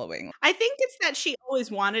following? I think it's that she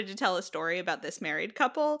always wanted to tell a story about this married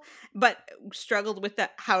couple, but struggled with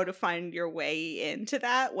how to find your way into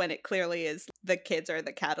that when it clearly is the kids are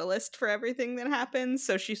the catalyst for everything that happens.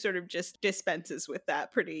 So she sort of just dispenses with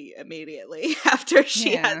that pretty immediately after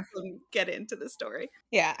she has Yeah. them get into the story.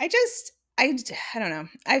 Yeah. I don't know.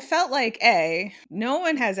 I felt like no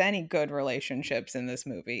one has any good relationships in this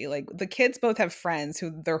movie. Like the kids both have friends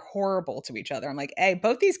who they're horrible to each other. I'm like,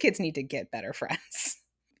 both these kids need to get better friends.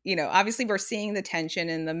 Obviously we're seeing the tension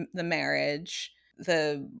in the marriage.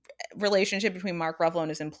 The relationship between Mark Ruffalo and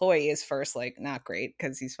his employee is first like not great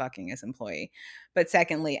because he's fucking his employee, but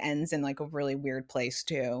secondly ends in like a really weird place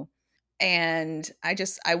too. And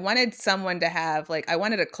I wanted someone to have like I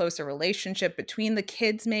wanted a closer relationship between the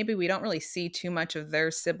kids. Maybe we don't really see too much of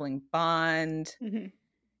their sibling bond. Mhm.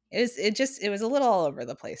 It was a little all over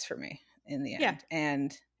the place for me in the Yeah. end.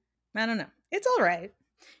 And I don't know. It's all right.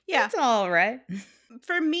 Yeah. It's all right.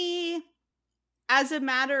 For me, as a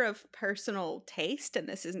matter of personal taste, and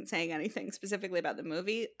this isn't saying anything specifically about the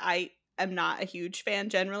movie, I am not a huge fan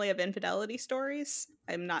generally of infidelity stories.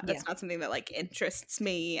 Yeah. That's not something that like interests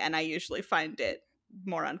me, and I usually find it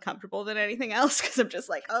more uncomfortable than anything else because I'm just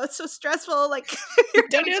like, oh, it's so stressful. Like, you're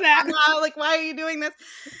Don't gonna do that. now. Like, why are you doing this?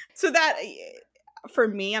 So that for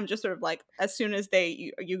me, I'm just sort of like, as soon as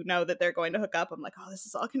you know that they're going to hook up, I'm like, oh, this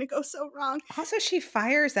is all going to go so wrong. Also, she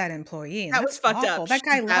fires that employee, and That was that's fucked awful. up. That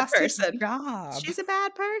guy She's a bad lost his person. job. She's a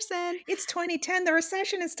bad person. It's 2010. The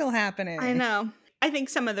recession is still happening. I know. I think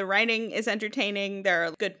some of the writing is entertaining. There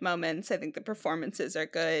are good moments. I think the performances are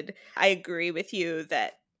good. I agree with you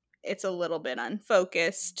that it's a little bit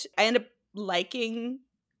unfocused. I end up liking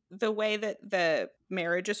the way that the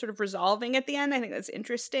marriage is sort of resolving at the end. I think that's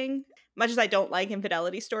interesting. Much as I don't like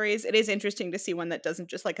infidelity stories, it is interesting to see one that doesn't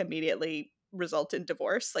just like immediately result in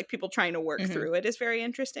divorce. Like people trying to work through it is very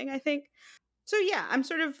interesting, I think. So yeah, I'm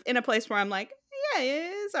sort of in a place where I'm like, yeah,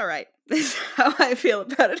 it's all right. That's how I feel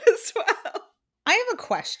about it as well. I have a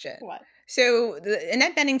question. What? So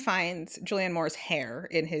Annette Bening finds Julianne Moore's hair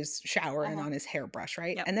in his shower and Uh-huh. on his hairbrush,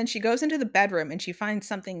 right? Yep. And then she goes into the bedroom and she finds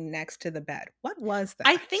something next to the bed. What was that?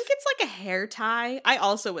 I think it's like a hair tie. I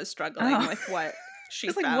also was struggling with what she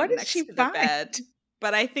was like, found what did next she to the find? bed.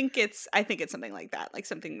 But I think it's something like that, like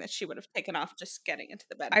something that she would have taken off just getting into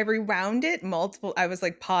the bed. I rewound it multiple. I was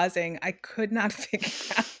like pausing. I could not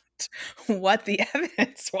figure out what the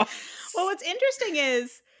evidence was. Well, what's interesting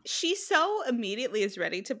is she so immediately is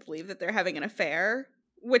ready to believe that they're having an affair,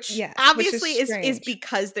 which Yes, obviously which is is strange.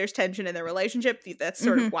 because there's tension in their relationship. That's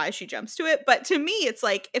sort of why she jumps to it. But to me, it's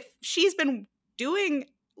like if she's been doing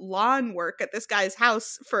lawn work at this guy's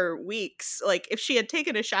house for weeks, like if she had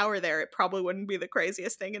taken a shower there, it probably wouldn't be the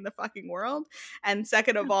craziest thing in the fucking world. And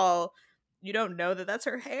second of all, you don't know that that's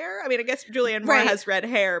her hair. I mean, I guess Julianne Moore Right. has red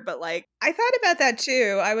hair, but like I thought about that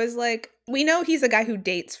too. I was like, we know he's a guy who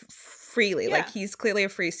dates freely. Yeah. Like he's clearly a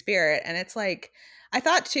free spirit. And it's like, I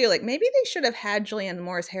thought too, like maybe they should have had Julianne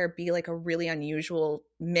Moore's hair be like a really unusual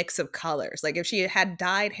mix of colors. Like if she had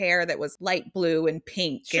dyed hair that was light blue and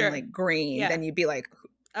pink Sure. and like green, Yeah. then you'd be like,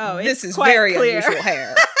 oh, this it's is quite very clear. unusual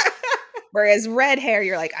hair. Whereas red hair,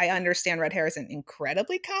 you're like, I understand red hair isn't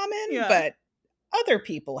incredibly common, Yeah. but other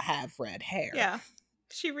people have red hair. Yeah.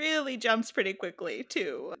 She really jumps pretty quickly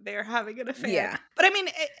to they're having an affair. Yeah. But I mean,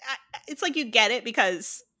 it's like you get it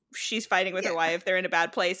because she's fighting with her Yeah. wife. They're in a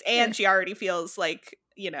bad place. And Yeah. she already feels like,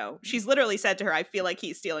 she's literally said to her, I feel like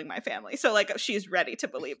he's stealing my family. So like she's ready to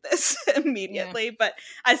believe this immediately. But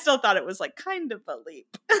I still thought it was like kind of a leap.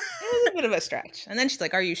 It was a bit of a stretch. And then she's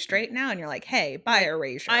like, are you straight now? And you're like, hey, buy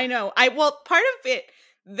erasure. I know. Well, part of it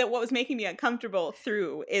that what was making me uncomfortable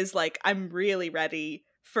through is like I'm really ready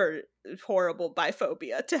for horrible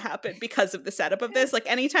biphobia to happen because of the setup of this. Like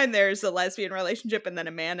anytime there's a lesbian relationship and then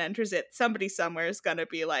a man enters it, somebody somewhere is gonna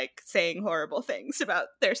be like saying horrible things about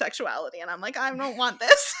their sexuality, and I'm like, I don't want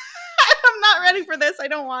this. I'm not ready for this. I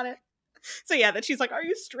don't want it. So yeah, that she's like, are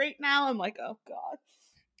you straight now? I'm like, oh god.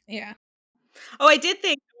 Yeah. Oh, I did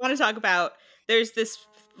think I want to talk about there's this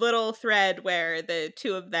little thread where the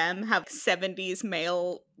two of them have 70s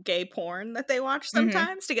male gay porn that they watch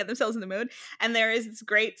sometimes to get themselves in the mood. And there is this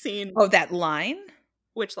great scene. Oh, that line?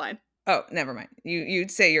 Which line? Oh, never mind.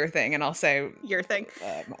 You'd say your thing and I'll say your thing.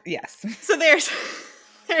 Yes. So there's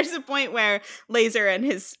a point where Laser and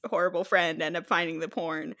his horrible friend end up finding the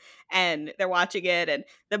porn and they're watching it, and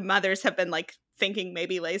the mothers have been like thinking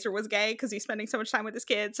maybe Laser was gay because he's spending so much time with his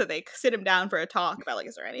kids. So they sit him down for a talk about like,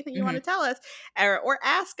 is there anything you want to tell us or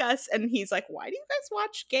ask us? And he's like, why do you guys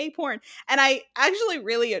watch gay porn? And I actually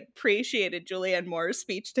really appreciated Julianne Moore's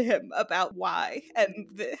speech to him about why. And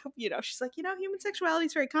she's like, human sexuality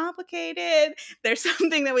is very complicated. There's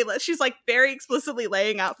something that she's like very explicitly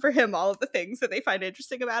laying out for him all of the things that they find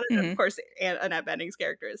interesting about it. And of course, Annette Bening's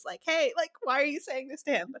character is like, hey, like, why are you saying this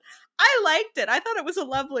to him? But I liked it. I thought it was a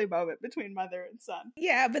lovely moment between mother and son.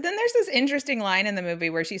 Yeah, but then there's this interesting line in the movie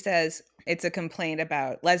where she says it's a complaint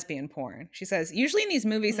about lesbian porn. She says, usually in these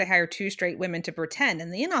movies, they hire two straight women to pretend,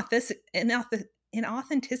 and the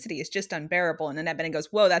inauthenticity is just unbearable. And Annette Bening goes,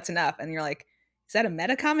 whoa, that's enough. And you're like, is that a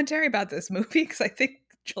meta commentary about this movie? Because I think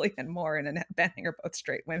Julianne Moore and Annette Bening are both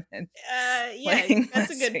straight women. Yeah,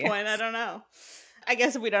 that's a good point. I don't know. I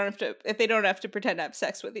guess if they don't have to pretend to have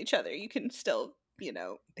sex with each other, you can still,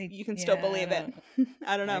 you can still believe it.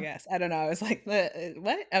 I don't know. I don't know. I was like,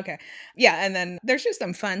 what? Okay. Yeah. And then there's just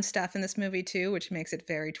some fun stuff in this movie too, which makes it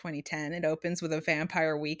very 2010. It opens with a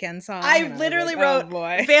Vampire Weekend song. I literally wrote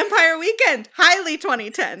Vampire Weekend, highly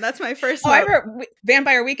 2010. That's my first note. I wrote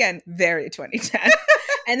Vampire Weekend, very 2010.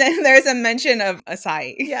 And then there's a mention of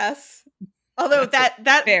Acai. Yes. Although that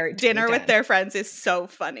dinner with their friends is so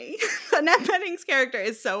funny. Annette Bening's character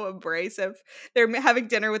is so abrasive. They're having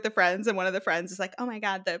dinner with the friends, and one of the friends is like, oh my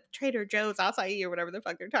God, the Trader Joe's acai or whatever the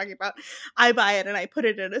fuck they're talking about. I buy it and I put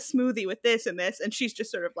it in a smoothie with this and this. And she's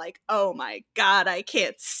just sort of like, oh my God, I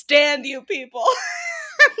can't stand you people.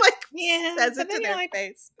 Like, says it to their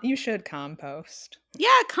face. You should compost. Yeah,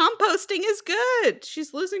 composting is good.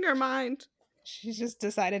 She's losing her mind. She's just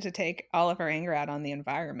decided to take all of her anger out on the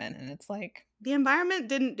environment, and it's like, the environment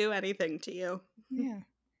didn't do anything to you. Yeah.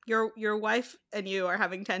 Your wife and you are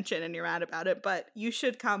having tension and you're mad about it, but you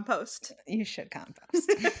should compost. You should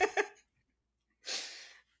compost.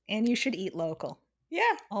 And you should eat local.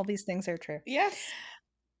 Yeah. All these things are true. Yes.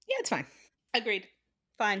 Yeah, it's fine. Agreed.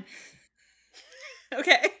 Fine.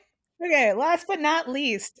 Okay. Okay, last but not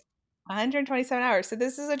least, 127 Hours. So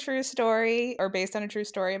this is a true story, or based on a true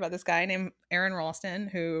story, about this guy named Aaron Ralston,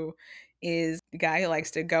 who is a guy who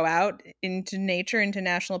likes to go out into nature, into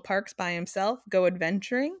national parks by himself, go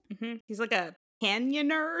adventuring. Mm-hmm. He's like a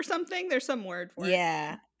canyoner or something. There's some word for it.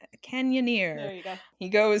 Yeah, a canyoneer. There you go. He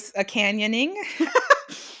goes a canyoning.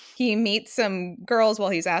 He meets some girls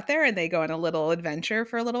while he's out there, and they go on a little adventure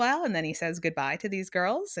for a little while, and then he says goodbye to these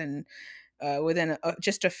girls, and within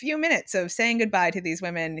just a few minutes of saying goodbye to these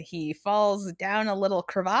women, he falls down a little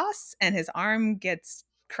crevasse, and his arm gets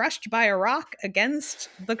crushed by a rock against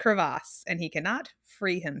the crevasse, and he cannot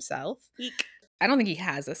free himself. Eek. I don't think he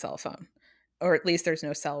has a cell phone, or at least there's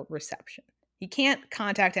no cell reception. He can't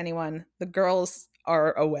contact anyone. The girls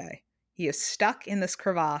are away. He is stuck in this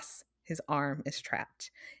crevasse. His arm is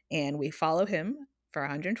trapped. And we follow him for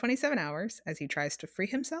 127 hours as he tries to free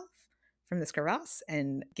himself from this crevasse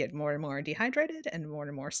and get more and more dehydrated and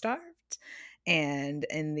more starved. And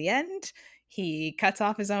in the end, he cuts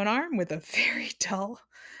off his own arm with a very dull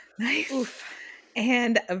knife. Oof.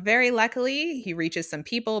 And very luckily, he reaches some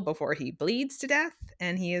people before he bleeds to death,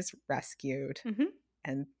 and he is rescued. Mm-hmm.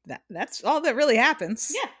 And that's all that really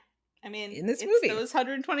happens. Yeah. I mean, in this movie, those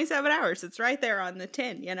 127 hours. It's right there on the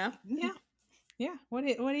tin, you know? Yeah. Yeah. What do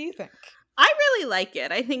you think? I really like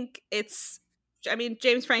it. I think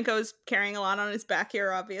James Franco's carrying a lot on his back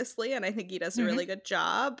here, obviously, and I think he does a really good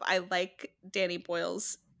job. I like Danny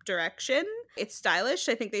Boyle's direction. It's stylish.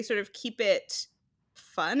 I think they sort of keep it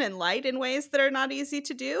fun and light in ways that are not easy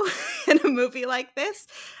to do in a movie like this.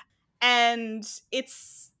 And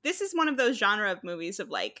this is one of those genre of movies of,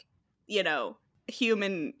 like, you know,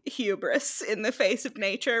 human hubris in the face of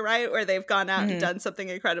nature, right? Where they've gone out and done something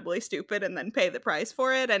incredibly stupid and then pay the price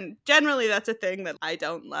for it. And generally that's a thing that I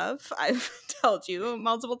don't love. I've told you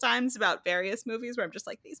multiple times about various movies where I'm just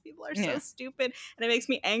like, these people are so stupid, and it makes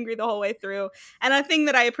me angry the whole way through. And a thing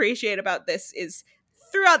that I appreciate about this is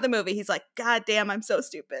throughout the movie, he's like, God damn, I'm so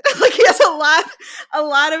stupid. Like, he has a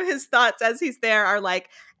lot of his thoughts as he's there are like,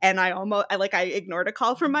 and I ignored a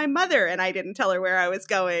call from my mother and I didn't tell her where I was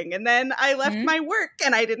going. And then I left my work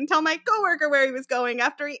and I didn't tell my coworker where he was going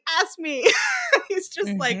after he asked me. He's just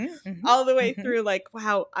all the way through like,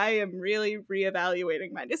 wow, I am really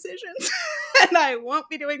reevaluating my decisions. And I won't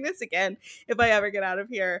be doing this again if I ever get out of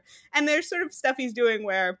here. And there's sort of stuff he's doing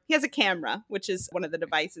where he has a camera, which is one of the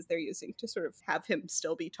devices they're using to sort of have him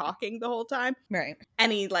still be talking the whole time. Right.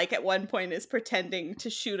 And he, like, at one point is pretending to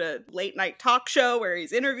shoot a late night talk show where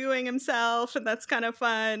he's interviewing himself, and that's kind of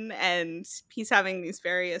fun. And he's having these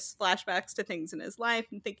various flashbacks to things in his life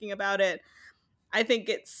and thinking about it. I think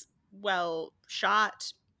it's well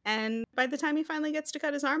shot. And by the time he finally gets to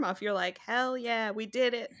cut his arm off, you're like, hell yeah, we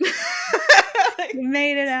did it. You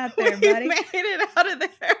made it out there, we buddy. made it out of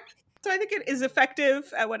there. So I think it is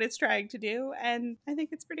effective at what it's trying to do, and I think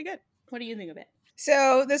it's pretty good. What do you think of it?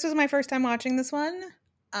 So this was my first time watching this one.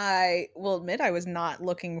 I will admit I was not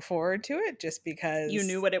looking forward to it just because You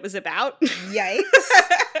knew what it was about? Yikes.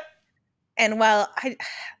 And while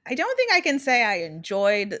I don't think I can say I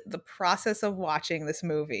enjoyed the process of watching this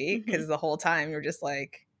movie, because the whole time you're just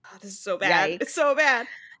like, oh, this is so bad. Yikes. It's so bad.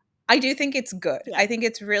 I do think it's good. Yeah. I think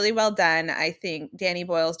it's really well done. I think Danny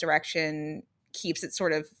Boyle's direction keeps it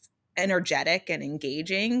sort of energetic and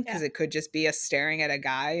engaging, because it could just be us staring at a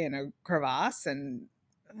guy in a crevasse, and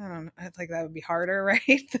I don't know, I think that would be harder,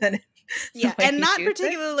 right? Than and not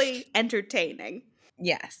particularly entertaining.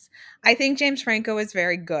 Yes. I think James Franco is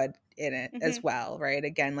very good in it as well, right?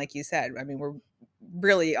 Again, like you said, I mean, we're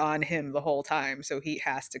really on him the whole time, so he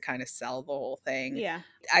has to kind of sell the whole thing. Yeah.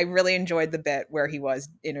 I really enjoyed the bit where he was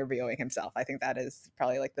interviewing himself. I think that is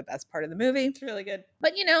probably like the best part of the movie. It's really good.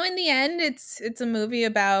 But you know, in the end, it's a movie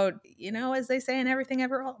about, you know, as they say in Everything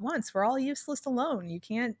Ever All at Once, we're all useless alone. You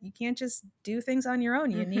can't just do things on your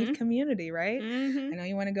own. You need community, right? I know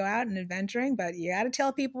you want to go out and adventuring, but you got to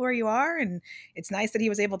tell people where you are. And it's nice that he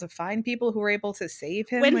was able to find people who were able to save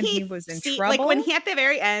him when he was in trouble. Like when he at the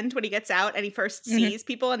very end, when he gets out and he first sees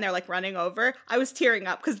people and they're like running over, I was tearing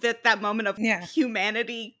up because that moment of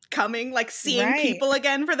humanity coming, like seeing people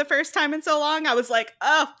again for the first time in so long, I was like,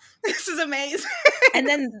 oh, this is amazing. And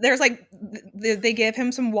then there's like, they give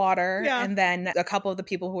him some water, and then a couple of the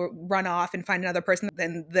people who run off and find another person,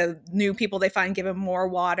 then the new people they find give him more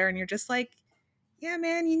water, and you're just like, yeah,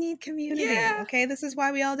 man, you need community. Okay, this is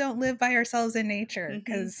why we all don't live by ourselves in nature,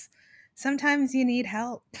 because sometimes you need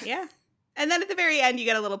help. Yeah. And then at the very end, you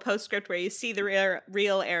get a little postscript where you see the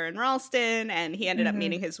real Aaron Ralston, and he ended up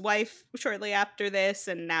meeting his wife shortly after this.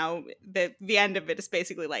 And now the end of it is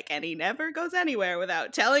basically like, and he never goes anywhere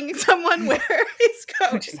without telling someone where he's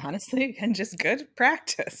going. Which is honestly, and just good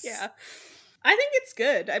practice. Yeah. I think it's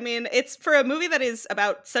good. I mean, it's for a movie that is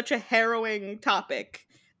about such a harrowing topic,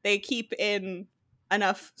 they keep in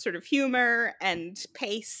enough sort of humor and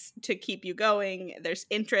pace to keep you going. There's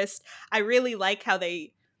interest. I really like how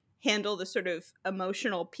they handle the sort of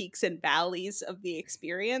emotional peaks and valleys of the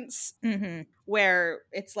experience, where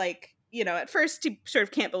it's like, you know, at first he sort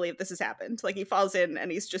of can't believe this has happened. Like he falls in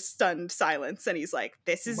and he's just stunned silence, and he's like,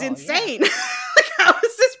 this is insane. Like, how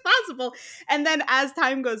is this possible? And then as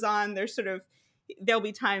time goes on, there'll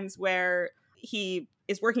be times where he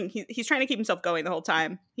is working, he's trying to keep himself going the whole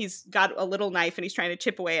time. He's got a little knife and he's trying to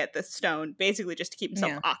chip away at the stone, basically just to keep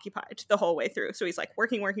himself occupied the whole way through. So he's like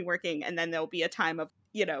working, and then there'll be a time of,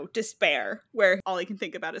 you know, despair where all he can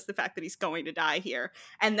think about is the fact that he's going to die here.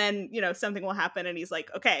 And then, you know, something will happen and he's like,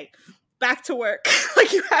 okay, back to work.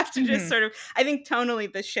 Like you have to just sort of, I think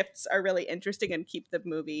tonally the shifts are really interesting and keep the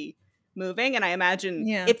movie moving. And I imagine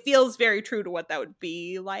it feels very true to what that would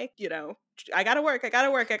be like, you know, I gotta work, I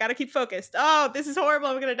gotta keep focused. Oh, this is horrible,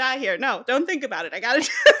 I'm gonna die here. No, don't think about it. I gotta do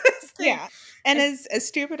this thing. Yeah. And as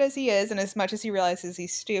stupid as he is, and as much as he realizes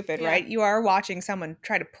he's stupid, right? You are watching someone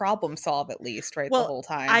try to problem solve at least, right? The whole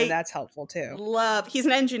time. And that's helpful too. He's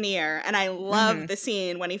an engineer, and I love the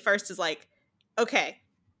scene when he first is like, okay,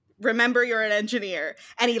 remember you're an engineer,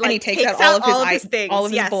 and he takes out all of his things, all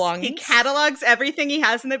of his belongings. He catalogs everything he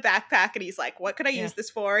has in the backpack, and he's like, what could I use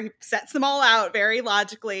this for? He sets them all out very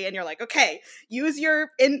logically, and you're like, okay, use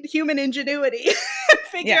your human ingenuity and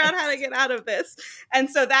figure out how to get out of this. And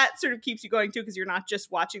so that sort of keeps you going too, because you're not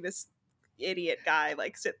just watching this idiot guy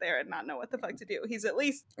like sit there and not know what the fuck to do. He's at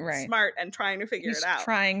least smart and trying to figure it out,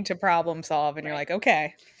 trying to problem solve, and you're like,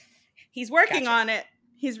 okay, he's working on it,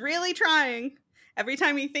 he's really trying. Every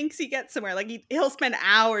time he thinks he gets somewhere, like he'll spend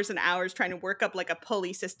hours and hours trying to work up like a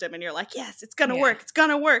pulley system, and you're like, yes, it's gonna work, it's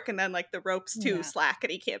gonna work. And then like the ropes too slack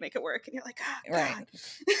and he can't make it work, and you're like, oh, God.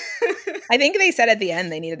 I think they said at the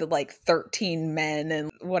end they needed like 13 men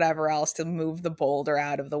and whatever else to move the boulder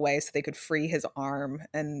out of the way so they could free his arm,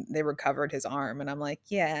 and they recovered his arm. And I'm like,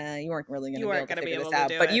 yeah, you weren't really gonna be able to figure this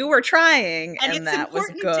out, but you were trying, and that was good.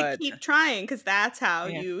 It's important to keep trying, because that's how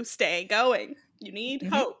you stay going. You need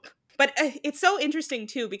hope. But it's so interesting,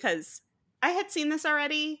 too, because I had seen this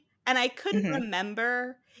already, and I couldn't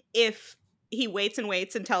remember if he waits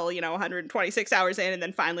until, you know, 126 hours in, and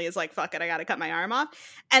then finally is like, fuck it, I gotta cut my arm off.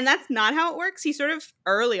 And that's not how it works. He sort of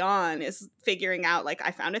early on is figuring out, like, I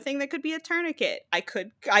found a thing that could be a tourniquet. I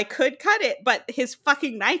could cut it, but his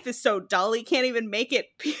fucking knife is so dull, he can't even make it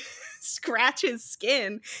scratch his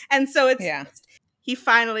skin. And so it's he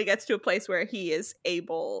finally gets to a place where he is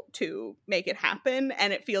able to make it happen,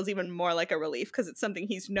 and it feels even more like a relief because it's something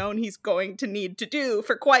he's known he's going to need to do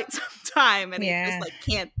for quite some time, and he just like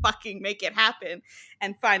can't fucking make it happen,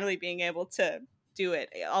 and finally being able to do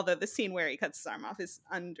it. Although the scene where he cuts his arm off is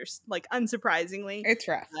unsurprisingly it's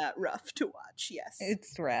rough. Rough to watch. Yes,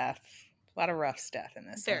 it's rough. A lot of rough stuff in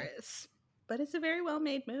this. There is, but it's a very well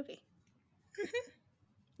made movie.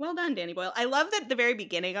 Well done, Danny Boyle. I love that the very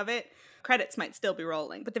beginning of it, credits might still be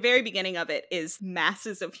rolling, but the very beginning of it is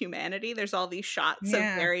masses of humanity. There's all these shots of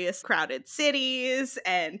various crowded cities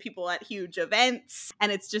and people at huge events,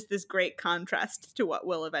 and it's just this great contrast to what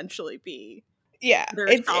will eventually be. Yeah,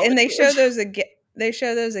 and they show those again. They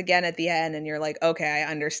show those again at the end, and you're like, okay,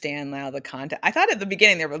 I understand now the content. I thought at the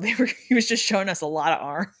beginning he was just showing us a lot of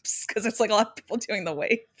arms because it's like a lot of people doing the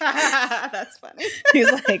wave. That's funny.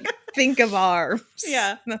 He's like, think of arms.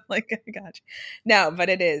 Yeah. And I'm like, I got you. No, but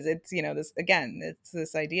it is. It's, this, again, it's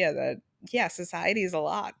this idea that, yeah, society is a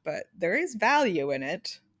lot, but there is value in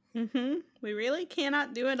it. Mm-hmm. We really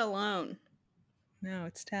cannot do it alone. No,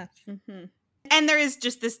 it's tough. Mm-hmm. And there is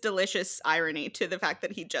just this delicious irony to the fact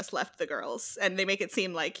that he just left the girls, and they make it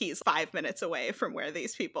seem like he's 5 minutes away from where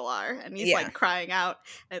these people are, and he's like crying out,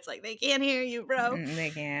 and it's like, they can't hear you, bro.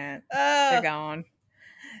 They can't. They're gone.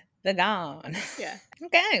 They're gone. Yeah.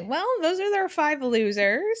 Okay, well, those are their 5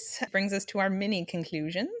 losers. Brings us to our mini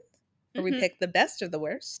conclusion, where we pick the best of the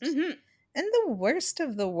worst and the worst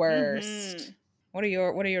of the worst. What are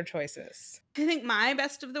your choices? I think my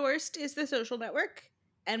best of the worst is The Social Network.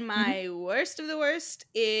 And my worst of the worst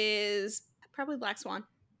is probably Black Swan.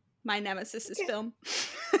 My nemesis' film.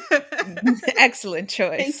 Excellent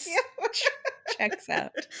choice. Thank you. Checks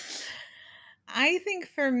out. I think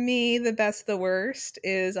for me, the best, the worst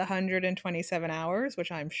is 127 Hours,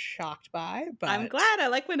 which I'm shocked by. But I'm glad. I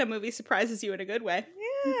like when a movie surprises you in a good way.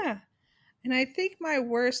 Yeah. And I think my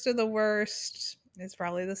worst of the worst is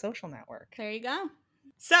probably The Social Network. There you go.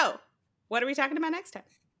 So, what are we talking about next time?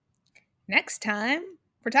 Next time,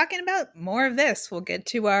 we're talking about more of this. We'll get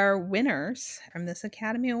to our winners from this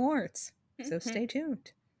Academy Awards. So stay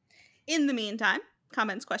tuned. In the meantime,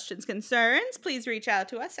 comments, questions, concerns, please reach out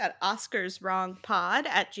to us at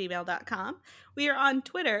oscarswrongpod@gmail.com. We are on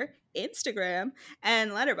Twitter, Instagram,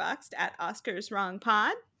 and Letterboxd at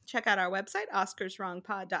oscarswrongpod. Check out our website,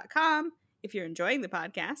 oscarswrongpod.com. If you're enjoying the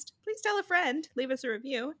podcast, please tell a friend, leave us a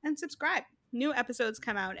review, and subscribe. New episodes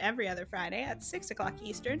come out every other Friday at 6 o'clock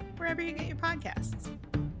Eastern, wherever you get your podcasts.